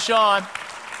applause. Don't be shy.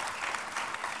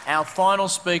 Our final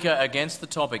speaker against the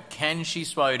topic, can she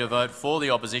sway you to vote for the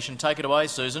opposition? Take it away,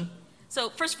 Susan. So,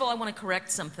 first of all, I want to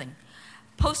correct something.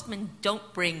 Postmen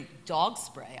don't bring dog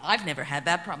spray. I've never had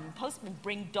that problem. Postmen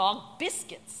bring dog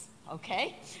biscuits,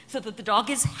 okay? So that the dog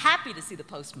is happy to see the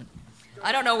postman.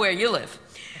 I don't know where you live.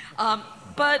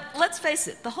 But let's face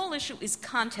it, the whole issue is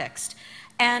context.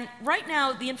 And right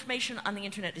now, the information on the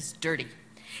internet is dirty.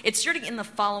 It's dirty in the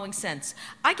following sense.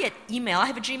 I get email. I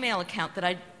have a Gmail account that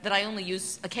I only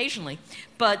use occasionally.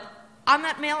 But on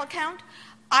that mail account,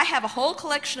 I have a whole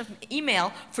collection of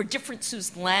email for different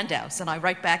Susan Landaus. And I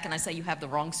write back and I say, you have the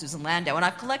wrong Susan Landau. And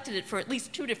I've collected it for at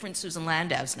least 2 different Susan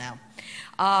Landaus now.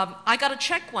 I got a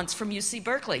check once from UC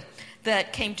Berkeley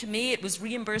that came to me. It was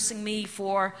reimbursing me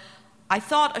for, I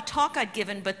thought, a talk I'd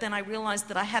given, but then I realized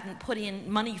that I hadn't put in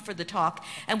money for the talk.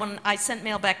 And when I sent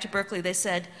mail back to Berkeley, they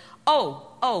said, oh,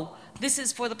 this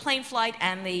is for the plane flight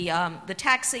and the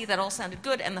taxi, that all sounded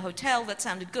good, and the hotel, that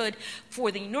sounded good,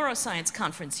 for the neuroscience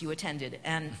conference you attended.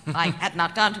 And I had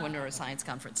not gone to a neuroscience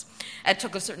conference. It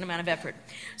took a certain amount of effort.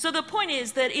 So the point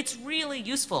is that it's really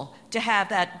useful to have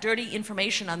that dirty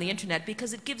information on the internet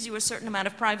because it gives you a certain amount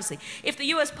of privacy. If the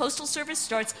U.S. Postal Service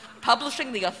starts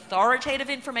publishing the authoritative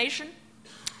information,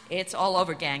 it's all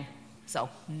over, gang. So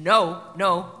no.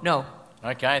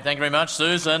 Okay, thank you very much,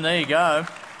 Susan. There you go.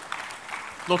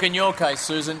 Look, in your case,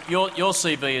 Susan, your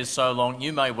CV is so long,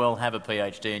 you may well have a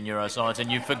PhD in neuroscience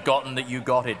and you've forgotten that you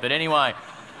got it. But anyway...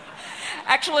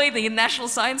 Actually, the National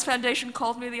Science Foundation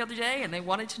called me the other day and they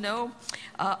wanted to know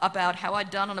about how I'd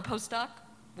done on a postdoc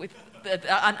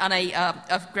on a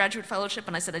graduate fellowship,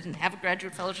 and I said I didn't have a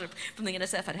graduate fellowship from the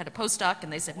NSF. I'd had a postdoc,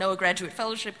 and they said, no, a graduate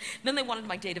fellowship. Then they wanted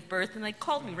my date of birth, and they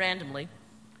called me randomly.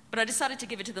 But I decided to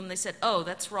give it to them. They said, oh,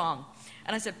 that's wrong.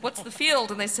 And I said, what's the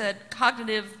field? And they said,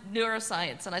 cognitive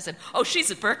neuroscience. And I said, oh, she's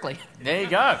at Berkeley. There you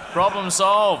go. Problem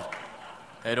solved.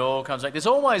 It all comes back. There's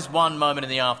always one moment in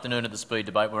the afternoon of the speed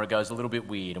debate where it goes a little bit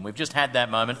weird, and we've just had that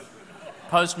moment.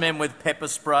 Postmen with pepper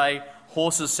spray,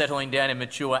 horses settling down in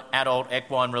mature adult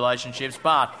equine relationships,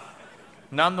 but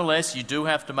nonetheless, you do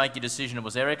have to make your decision. It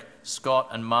was Eric, Scott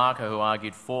and Marco who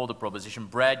argued for the proposition,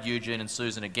 Brad, Eugene and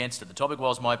Susan against it. The topic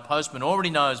was, my postman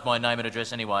already knows my name and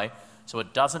address anyway, so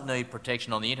it doesn't need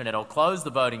protection on the internet. I'll close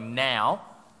the voting now.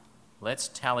 Let's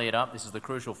tally it up. This is the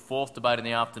crucial 4th debate in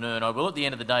the afternoon. I will at the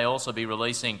end of the day also be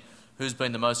releasing who's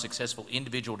been the most successful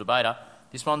individual debater.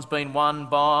 This one's been won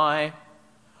by,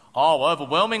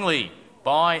 overwhelmingly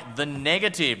by the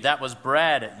negative. That was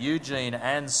Brad, Eugene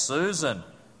and Susan.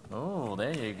 Oh,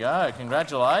 there you go.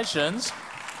 Congratulations.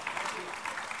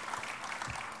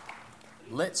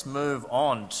 Let's move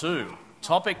on to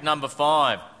topic number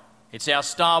 5. It's our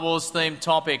Star Wars themed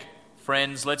topic.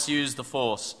 Friends, let's use the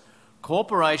Force.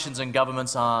 Corporations and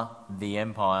governments are the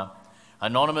Empire.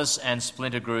 Anonymous and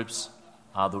splinter groups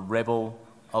are the Rebel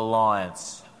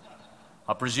Alliance.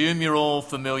 I presume you're all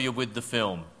familiar with the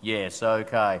film. Yes,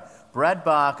 okay. Brad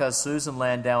Barker, Susan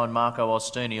Landau and Marco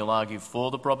Ostini will argue for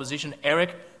the proposition.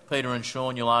 Eric, Peter and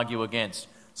Sean, you'll argue against.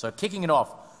 So kicking it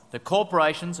off, the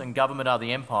corporations and government are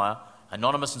the Empire.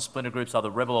 Anonymous and splinter groups are the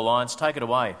Rebel Alliance. Take it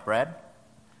away, Brad.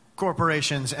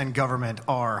 Corporations and government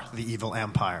are the evil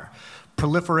empire.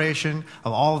 Proliferation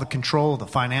of all the control of the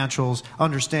financials,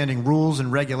 understanding rules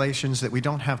and regulations that we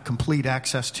don't have complete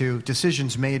access to,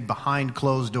 decisions made behind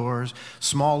closed doors,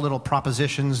 small little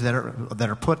propositions that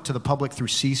are put to the public through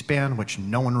C-SPAN, which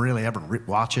no one really ever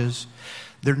watches.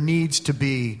 There needs to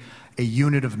be a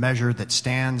unit of measure that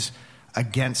stands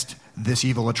against this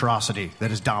evil atrocity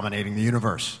that is dominating the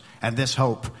universe. And this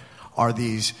hope are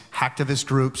these hacktivist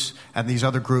groups and these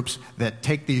other groups that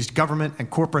take these government and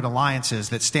corporate alliances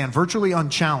that stand virtually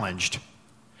unchallenged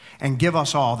and give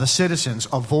us all, the citizens,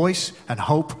 a voice and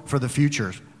hope for the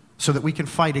future so that we can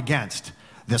fight against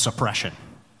this oppression.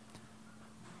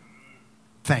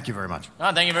 Thank you very much.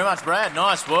 Oh, thank you very much, Brad.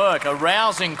 Nice work. A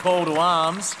rousing call to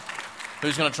arms.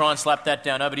 Who's going to try and slap that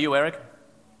down? Over to you, Eric.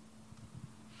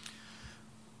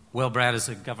 Well, Brad, as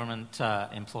a government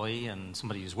employee and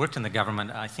somebody who's worked in the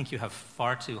government, I think you have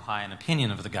far too high an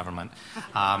opinion of the government.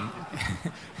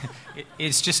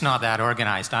 It's just not that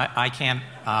organized. I can't...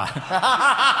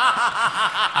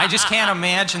 I just can't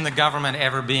imagine the government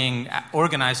ever being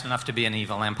organized enough to be an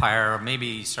evil empire, or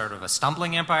maybe sort of a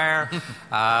stumbling empire,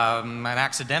 an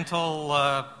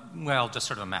accidental, just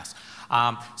sort of a mess.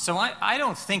 So I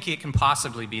don't think it can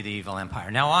possibly be the evil empire.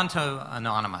 Now on to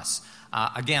Anonymous.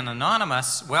 Again,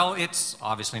 Anonymous, well, it's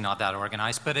obviously not that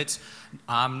organized, but it's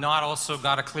not also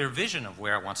got a clear vision of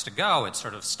where it wants to go. It's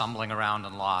sort of stumbling around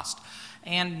and lost.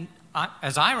 And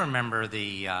as I remember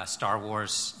the Star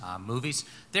Wars movies,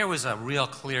 there was a real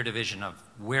clear division of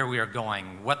where we are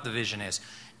going, what the vision is.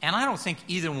 And I don't think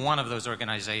either one of those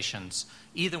organizations,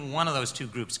 either one of those two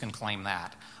groups can claim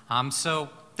that. So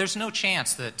there's no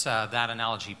chance that that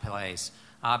analogy plays.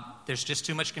 There's just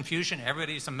too much confusion.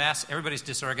 Everybody's a mess. Everybody's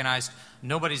disorganized.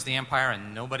 Nobody's the empire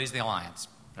and nobody's the alliance.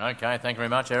 Okay, thank you very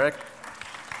much, Eric.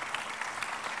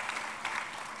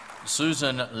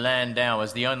 Susan Landau,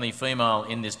 as the only female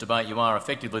in this debate, you are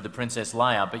effectively the Princess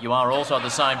Leia, but you are also at the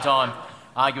same time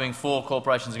arguing for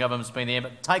corporations and governments being the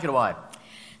empire. Take it away.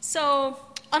 So,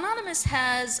 Anonymous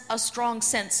has a strong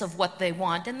sense of what they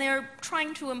want, and they're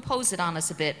trying to impose it on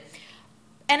us a bit.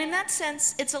 And in that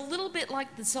sense, it's a little bit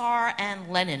like the Tsar and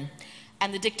Lenin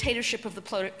and the dictatorship of the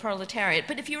proletariat.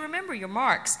 But if you remember your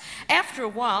Marx, after a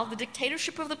while, the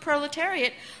dictatorship of the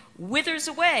proletariat withers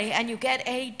away, and you get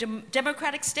a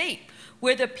democratic state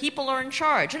where the people are in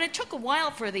charge. And it took a while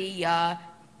for the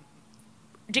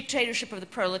dictatorship of the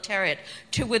proletariat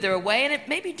to wither away, and it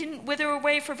maybe didn't wither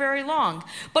away for very long.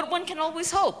 But one can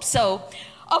always hope. So,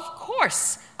 of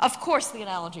course, the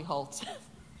analogy holds.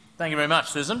 Thank you very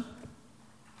much, Susan.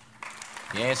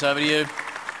 Yes, over to you.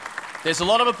 There's a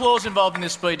lot of applause involved in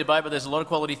this speed debate, but there's a lot of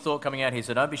quality thought coming out here,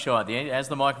 so don't be shy. At the end, as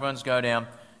the microphones go down,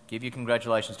 give your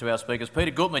congratulations to our speakers. Peter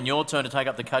Gutman, your turn to take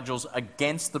up the cudgels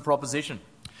against the proposition.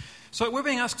 So we're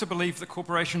being asked to believe that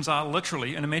corporations are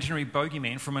literally an imaginary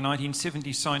bogeyman from a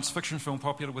 1970s science fiction film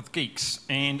popular with geeks,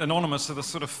 and Anonymous are the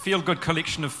sort of feel-good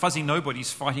collection of fuzzy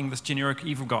nobodies fighting this generic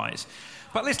evil guys.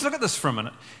 But let's look at this for a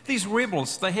minute. These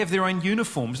rebels, they have their own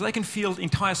uniforms. They can field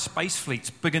entire space fleets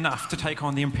big enough to take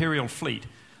on the Imperial fleet.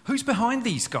 Who's behind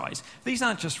these guys? These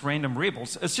aren't just random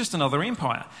rebels, it's just another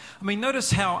empire. I mean,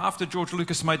 notice how after George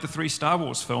Lucas made the 3 Star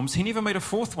Wars films, he never made a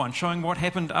 4th one showing what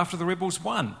happened after the rebels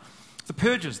won. The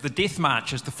purges, the death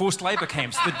marches, the forced labour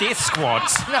camps, the death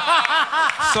squads. So,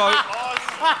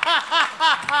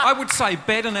 I would say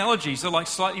bad analogies are like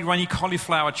slightly runny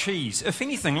cauliflower cheese. If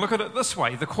anything, look at it this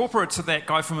way. The corporates are that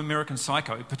guy from American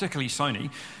Psycho, particularly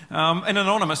Sony, and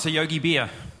Anonymous are Yogi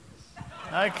Bear.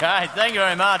 Okay, thank you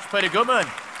very much, Peter Goodman.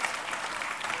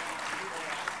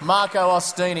 Marco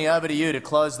Ostini, over to you to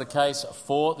close the case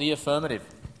for the affirmative.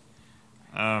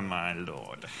 Oh, my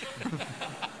Lord.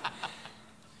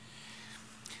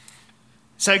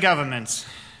 So governments.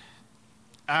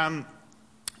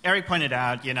 Eric pointed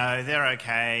out, they're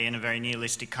okay in a very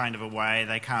nihilistic kind of a way.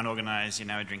 They can't organise,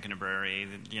 a drink in a brewery.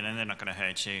 They're not going to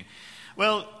hurt you.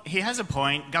 Well, he has a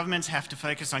point. Governments have to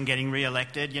focus on getting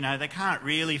re-elected. They can't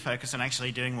really focus on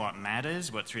actually doing what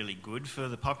matters, what's really good for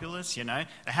the populace, They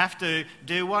have to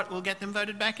do what will get them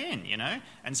voted back in,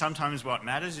 And sometimes what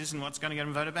matters isn't what's going to get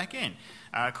them voted back in.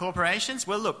 Corporations?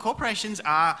 Well, look, corporations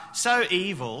are so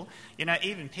evil.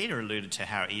 Even Peter alluded to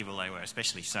how evil they were,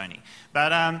 especially Sony.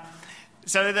 But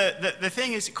so the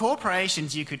thing is,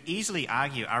 corporations, you could easily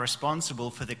argue, are responsible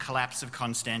for the collapse of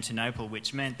Constantinople,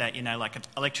 which meant that,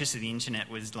 electricity, internet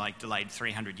was, delayed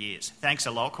 300 years. Thanks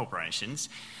a lot, corporations.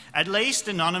 At least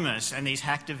Anonymous and these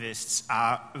hacktivists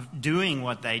are doing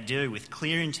what they do with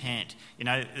clear intent.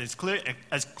 As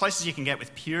close as you can get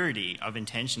with purity of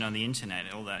intention on the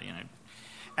internet, all that,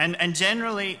 And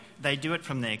generally, they do it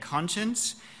from their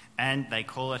conscience, and they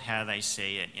call it how they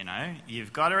see it,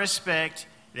 You've got to respect...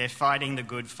 They're fighting the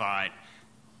good fight.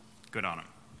 Good on them.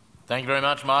 Thank you very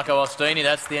much, Marco Ostini.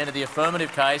 That's the end of the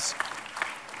affirmative case.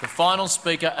 The final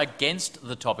speaker against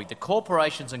the topic. The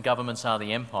corporations and governments are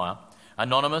the empire.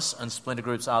 Anonymous and splinter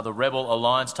groups are the rebel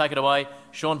alliance. Take it away,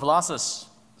 Sean Vlasis.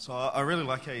 So I really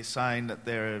like how you're saying that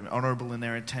they're honourable in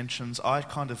their intentions. I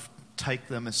kind of take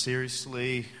them as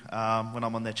seriously when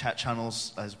I'm on their chat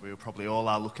channels, as we probably all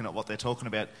are, looking at what they're talking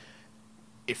about.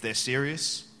 If they're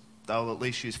serious, they'll at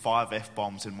least use 5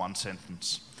 F-bombs in one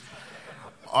sentence.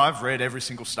 I've read every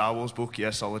single Star Wars book,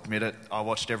 yes, I'll admit it. I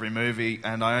watched every movie,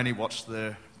 and I only watched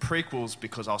the prequels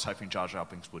because I was hoping Jar Jar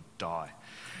Binks would die.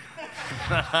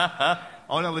 I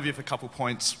want to leave you with a couple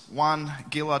points. One,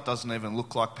 Gilla doesn't even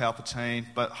look like Palpatine,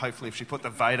 but hopefully if she put the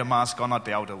Vader mask on, I'd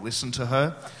be able to listen to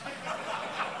her.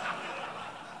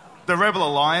 The Rebel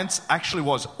Alliance actually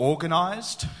was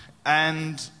organised.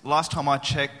 And last time I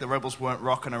checked, the rebels weren't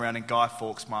rocking around in Guy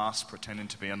Fawkes masks pretending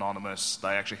to be Anonymous. They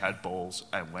actually had balls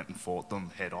and went and fought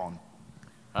them head on.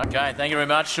 Okay, thank you very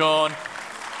much, Sean.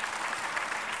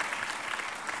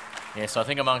 Yes, I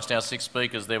think amongst our 6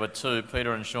 speakers there were 2,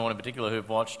 Peter and Sean in particular, who've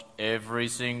watched every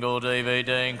single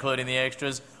DVD, including the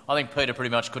extras. I think Peter pretty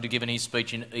much could have given his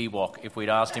speech in Ewok if we'd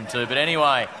asked him to. But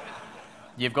anyway...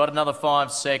 You've got another 5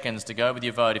 seconds to go with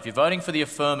your vote. If you're voting for the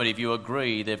affirmative, you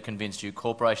agree they've convinced you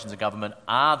corporations and government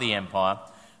are the empire,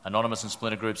 Anonymous and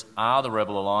splinter groups are the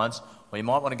rebel alliance, Well, you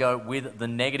might want to go with the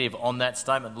negative on that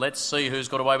statement. Let's see who's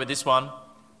got away with this one.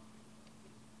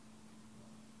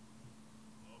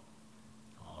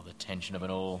 Oh, the tension of it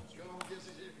all.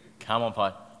 Come on,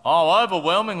 Pete. Oh,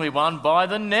 overwhelmingly won by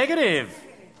the negative.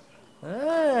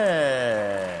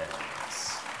 Yes.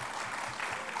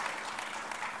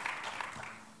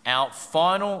 Our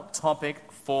final topic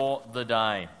for the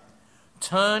day.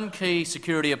 Turnkey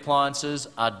security appliances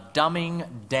are dumbing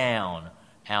down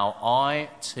our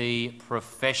IT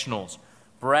professionals.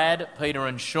 Brad, Peter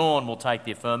and Sean will take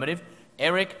the affirmative.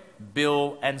 Eric,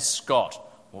 Bill and Scott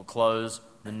will close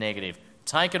the negative.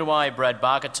 Take it away, Brad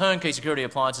Barker. Turnkey security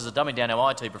appliances are dumbing down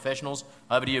our IT professionals.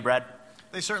 Over to you, Brad.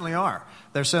 They certainly are.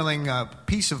 They're selling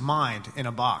peace of mind in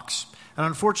a box. And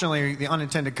unfortunately, the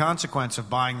unintended consequence of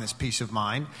buying this peace of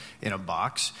mind in a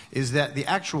box is that the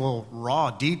actual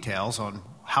raw details on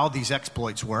how these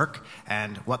exploits work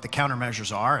and what the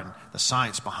countermeasures are and the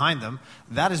science behind them,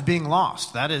 that is being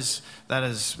lost. That is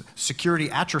security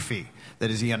atrophy. That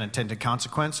is the unintended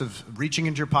consequence of reaching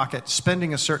into your pocket,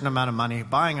 spending a certain amount of money,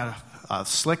 buying a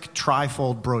slick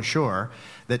trifold brochure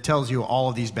that tells you all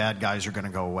of these bad guys are going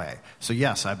to go away. So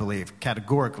yes, I believe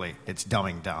categorically it's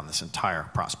dumbing down this entire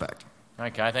prospect.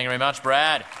 Okay, thank you very much,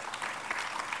 Brad.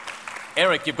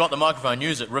 Eric, you've got the microphone.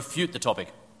 Use it. Refute the topic.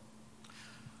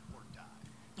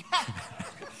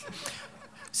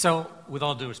 So, with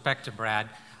all due respect to Brad,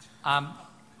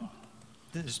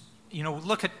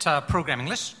 look at programming.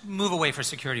 Let's move away for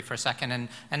security for a second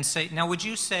and say, now would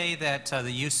you say that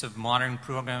the use of modern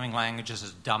programming languages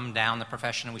has dumbed down the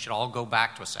profession and we should all go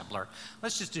back to assembler?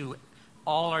 Let's just do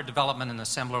all our development in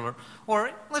assembler, or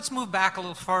let's move back a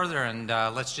little further and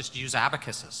let's just use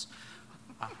abacuses.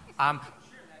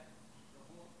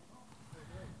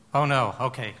 Oh no,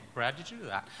 okay. Brad, did you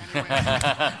do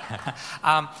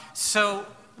that? So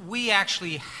we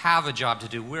actually have a job to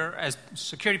do. We're, as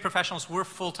security professionals, we're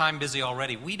full-time busy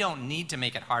already. We don't need to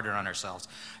make it harder on ourselves.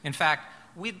 In fact,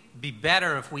 we'd be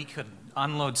better if we could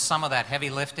unload some of that heavy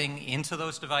lifting into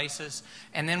those devices,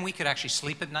 and then we could actually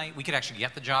sleep at night. We could actually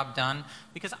get the job done,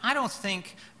 because I don't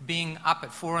think being up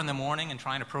at 4 in the morning and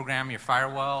trying to program your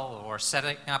firewall or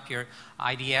setting up your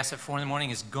IDS at 4 in the morning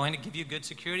is going to give you good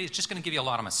security. It's just going to give you a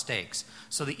lot of mistakes.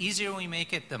 So the easier we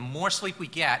make it, the more sleep we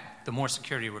get, the more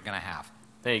security we're going to have.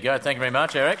 There you go. Thank you very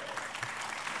much, Eric.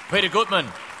 Peter Gutman,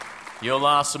 your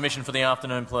last submission for the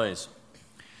afternoon, please.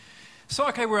 So,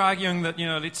 okay, we're arguing that,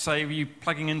 let's say you're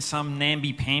plugging in some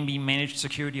namby-pamby managed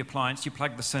security appliance, you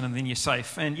plug this in and then you're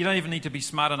safe. And you don't even need to be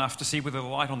smart enough to see whether the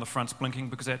light on the front's blinking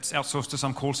because that's outsourced to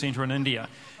some call centre in India.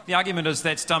 The argument is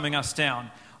that's dumbing us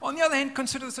down. On the other hand,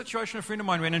 consider the situation a friend of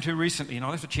mine ran into recently, and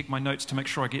I'll have to check my notes to make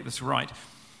sure I get this right.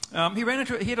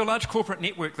 He had a large corporate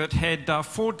network that had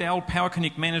 4 Dell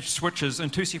PowerConnect managed switches in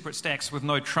 2 separate stacks with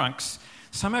no trunks,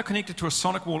 somehow connected to a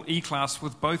SonicWall E-Class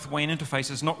with both WAN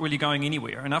interfaces not really going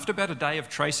anywhere. And after about a day of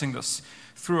tracing this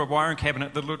through a wiring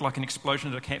cabinet that looked like an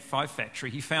explosion at a Cat5 factory,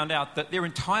 he found out that their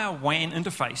entire WAN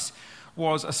interface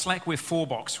was a Slackware 4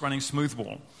 box running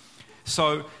SmoothWall.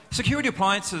 So security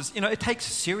appliances, it takes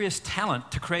serious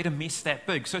talent to create a mess that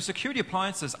big. So security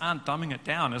appliances aren't dumbing it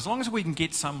down. As long as we can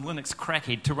get some Linux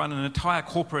crackhead to run an entire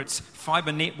corporate's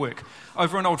fibre network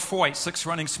over an old 486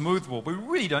 running SmoothWall, we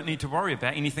really don't need to worry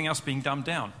about anything else being dumbed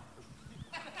down.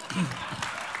 Thank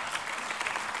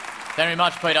you very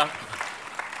much, Peter.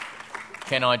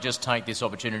 Can I just take this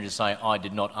opportunity to say I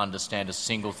did not understand a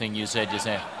single thing you said just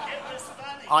now?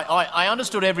 I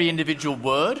understood every individual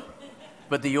word,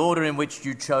 but the order in which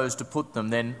you chose to put them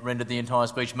then rendered the entire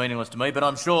speech meaningless to me. But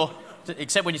I'm sure,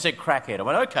 except when you said crackhead, I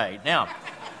went, OK, now,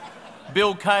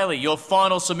 Bill Cayley, your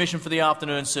final submission for the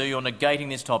afternoon, sir. You're negating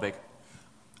this topic.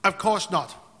 Of course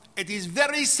not. It is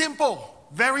very simple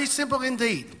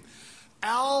indeed.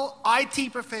 Our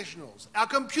IT professionals, our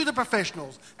computer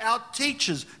professionals, our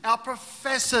teachers, our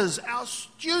professors, our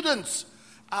students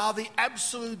are the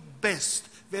absolute best.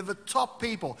 They're the top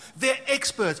people. They're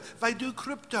experts. They do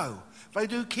crypto. They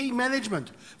do key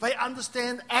management. They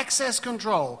understand access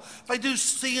control. They do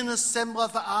see an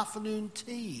assembler for afternoon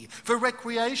tea, for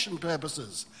recreation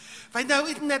purposes. They know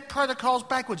internet protocols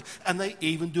backwards, and they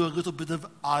even do a little bit of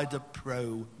IDA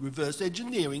Pro reverse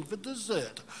engineering for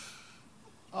dessert.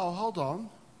 Oh, hold on.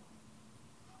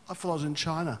 I thought I was in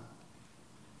China.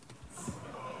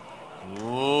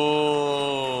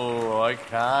 Ooh,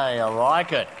 OK, I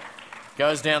like it.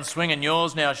 Goes down swinging.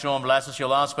 Yours now, Sean Blassis, your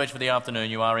last speech for the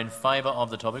afternoon. You are in favour of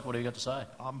the topic. What do you got to say?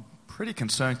 I'm pretty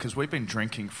concerned because we've been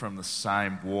drinking from the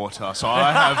same water, so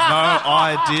I have no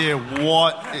idea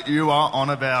what you are on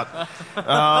about.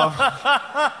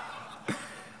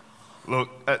 Look,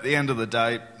 at the end of the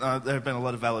day, there have been a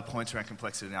lot of valid points around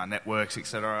complexity in our networks,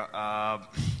 etc.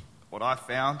 what I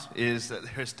found is that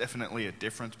there is definitely a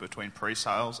difference between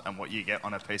pre-sales and what you get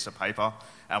on a piece of paper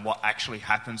and what actually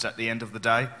happens at the end of the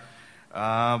day.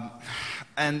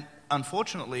 And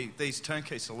unfortunately, these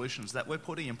turnkey solutions that we're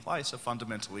putting in place are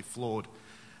fundamentally flawed.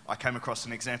 I came across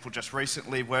an example just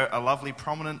recently where a lovely,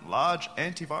 prominent, large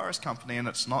antivirus company, and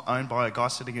it's not owned by a guy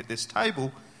sitting at this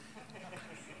table,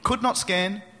 could not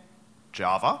scan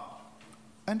Java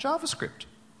and JavaScript.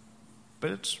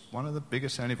 But it's one of the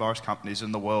biggest antivirus companies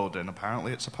in the world, and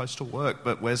apparently it's supposed to work,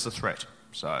 but where's the threat?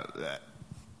 So,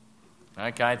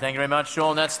 Okay, thank you very much,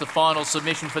 Sean. That's the final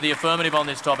submission for the affirmative on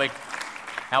this topic.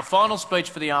 Our final speech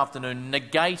for the afternoon,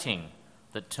 negating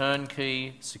that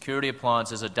turnkey security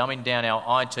appliances are dumbing down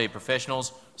our IT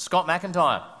professionals. Scott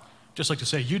McIntyre. Just like to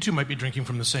say, you two might be drinking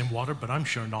from the same water, but I'm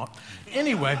sure not.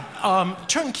 Anyway,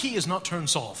 turnkey is not turn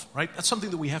solve, right? That's something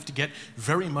that we have to get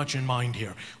very much in mind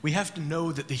here. We have to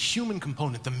know that the human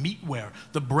component, the meatware,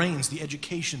 the brains, the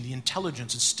education, the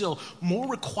intelligence is still more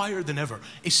required than ever.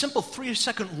 A simple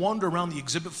 3-second wander around the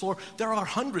exhibit floor, there are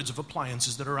hundreds of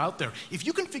appliances that are out there. If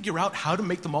you can figure out how to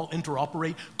make them all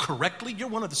interoperate correctly, you're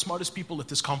one of the smartest people at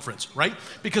this conference, right?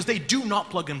 Because they do not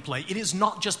plug and play. It is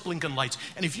not just blinking lights.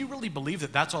 And if you really believe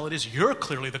that that's all it is, you're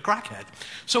clearly the crackhead.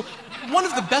 So one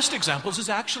of the best examples is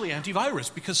actually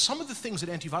antivirus, because some of the things that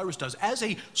antivirus does as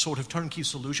a sort of turnkey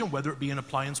solution, whether it be an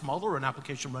appliance model or an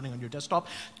application running on your desktop,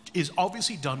 is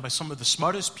obviously done by some of the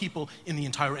smartest people in the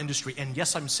entire industry. And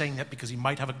yes, I'm saying that because he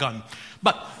might have a gun.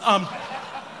 But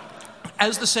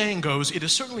as the saying goes, it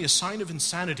is certainly a sign of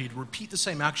insanity to repeat the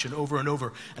same action over and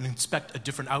over and expect a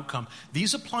different outcome.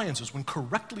 These appliances, when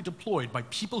correctly deployed by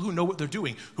people who know what they're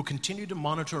doing, who continue to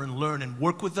monitor and learn and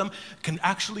work with them, can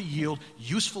actually yield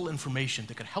useful information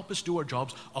that can help us do our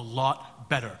jobs a lot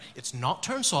better. It's not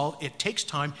turn solve, it takes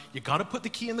time, you gotta put the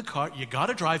key in the cart, you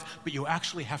gotta drive, but you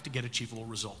actually have to get achievable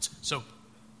results. So,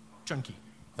 turnkey.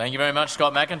 Thank you very much,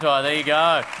 Scott McIntyre. There you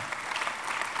go.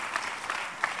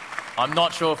 I'm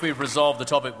not sure if we've resolved the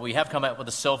topic, but we have come out with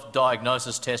a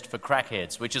self-diagnosis test for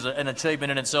crackheads, which is an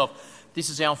achievement in itself. This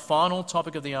is our final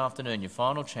topic of the afternoon, your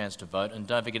final chance to vote. And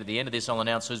don't forget, at the end of this, I'll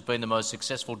announce who's been the most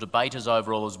successful debaters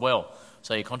overall as well.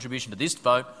 So your contribution to this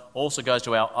vote also goes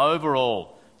to our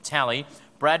overall tally.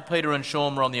 Brad, Peter and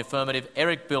Sean were on the affirmative.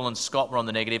 Eric, Bill and Scott were on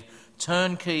the negative.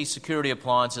 Turnkey security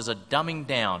appliances are dumbing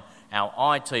down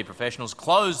our IT professionals.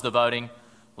 Close the voting.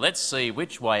 Let's see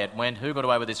which way it went. Who got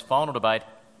away with this final debate?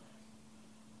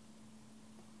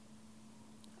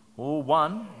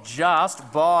 Won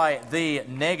just by the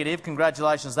negative.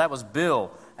 Congratulations, that was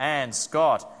Bill and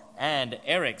Scott and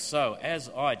Eric. So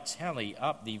as I tally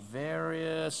up the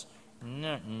various...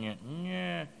 Okay.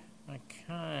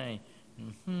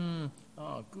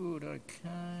 Oh, good.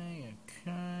 Okay.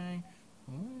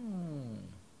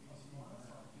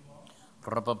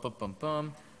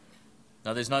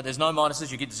 No, there's no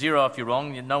minuses. You get 0 if you're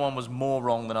wrong. No one was more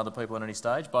wrong than other people at any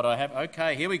stage. But I have...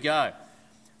 Okay, here we go.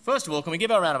 First of all, can we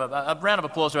give a round of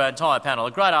applause to our entire panel?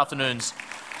 A great afternoon's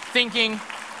thinking.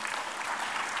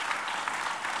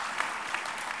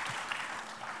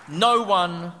 No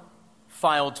one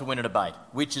failed to win a debate,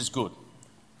 which is good.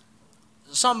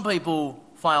 Some people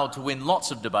failed to win lots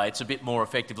of debates a bit more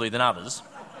effectively than others.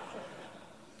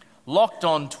 Locked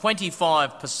on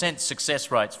 25% success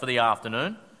rates for the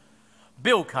afternoon.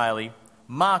 Bill Cayley,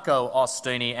 Marco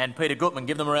Ostini and Peter Gutman.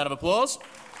 Give them a round of applause.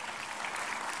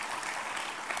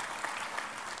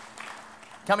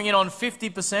 Coming in on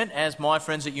 50%, as my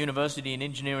friends at university and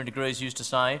engineering degrees used to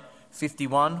say,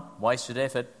 51, wasted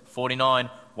effort, 49,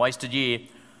 wasted year.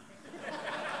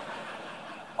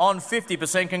 On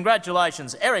 50%,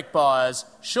 congratulations, Eric Byers,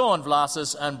 Sean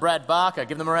Vlasis and Brad Barker.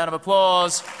 Give them a round of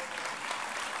applause.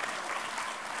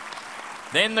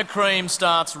 Then the cream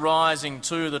starts rising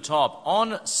to the top.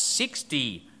 On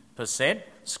 60%,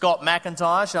 Scott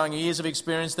McIntyre, showing years of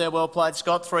experience there. Well played,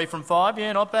 Scott. 3 from 5.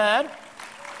 Yeah, not bad.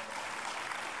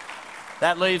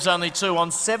 That leaves only 2.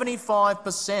 On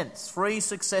 75%, 3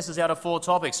 successes out of 4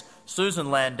 topics.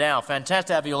 Susan Landau. Fantastic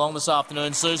to have you along this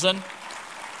afternoon, Susan.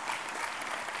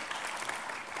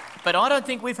 But I don't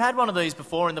think we've had one of these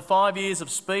before in the 5 years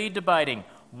of speed debating.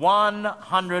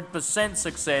 100%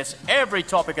 success. Every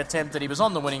topic attempted, he was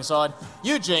on the winning side.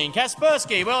 Eugene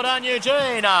Kaspersky. Well done,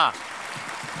 Eugene.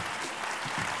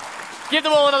 Give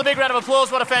them all another big round of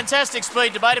applause. What a fantastic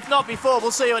speed debate. If not before,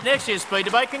 we'll see you at next year's speed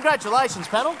debate. Congratulations,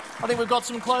 panel. I think we've got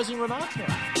some closing remarks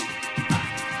now.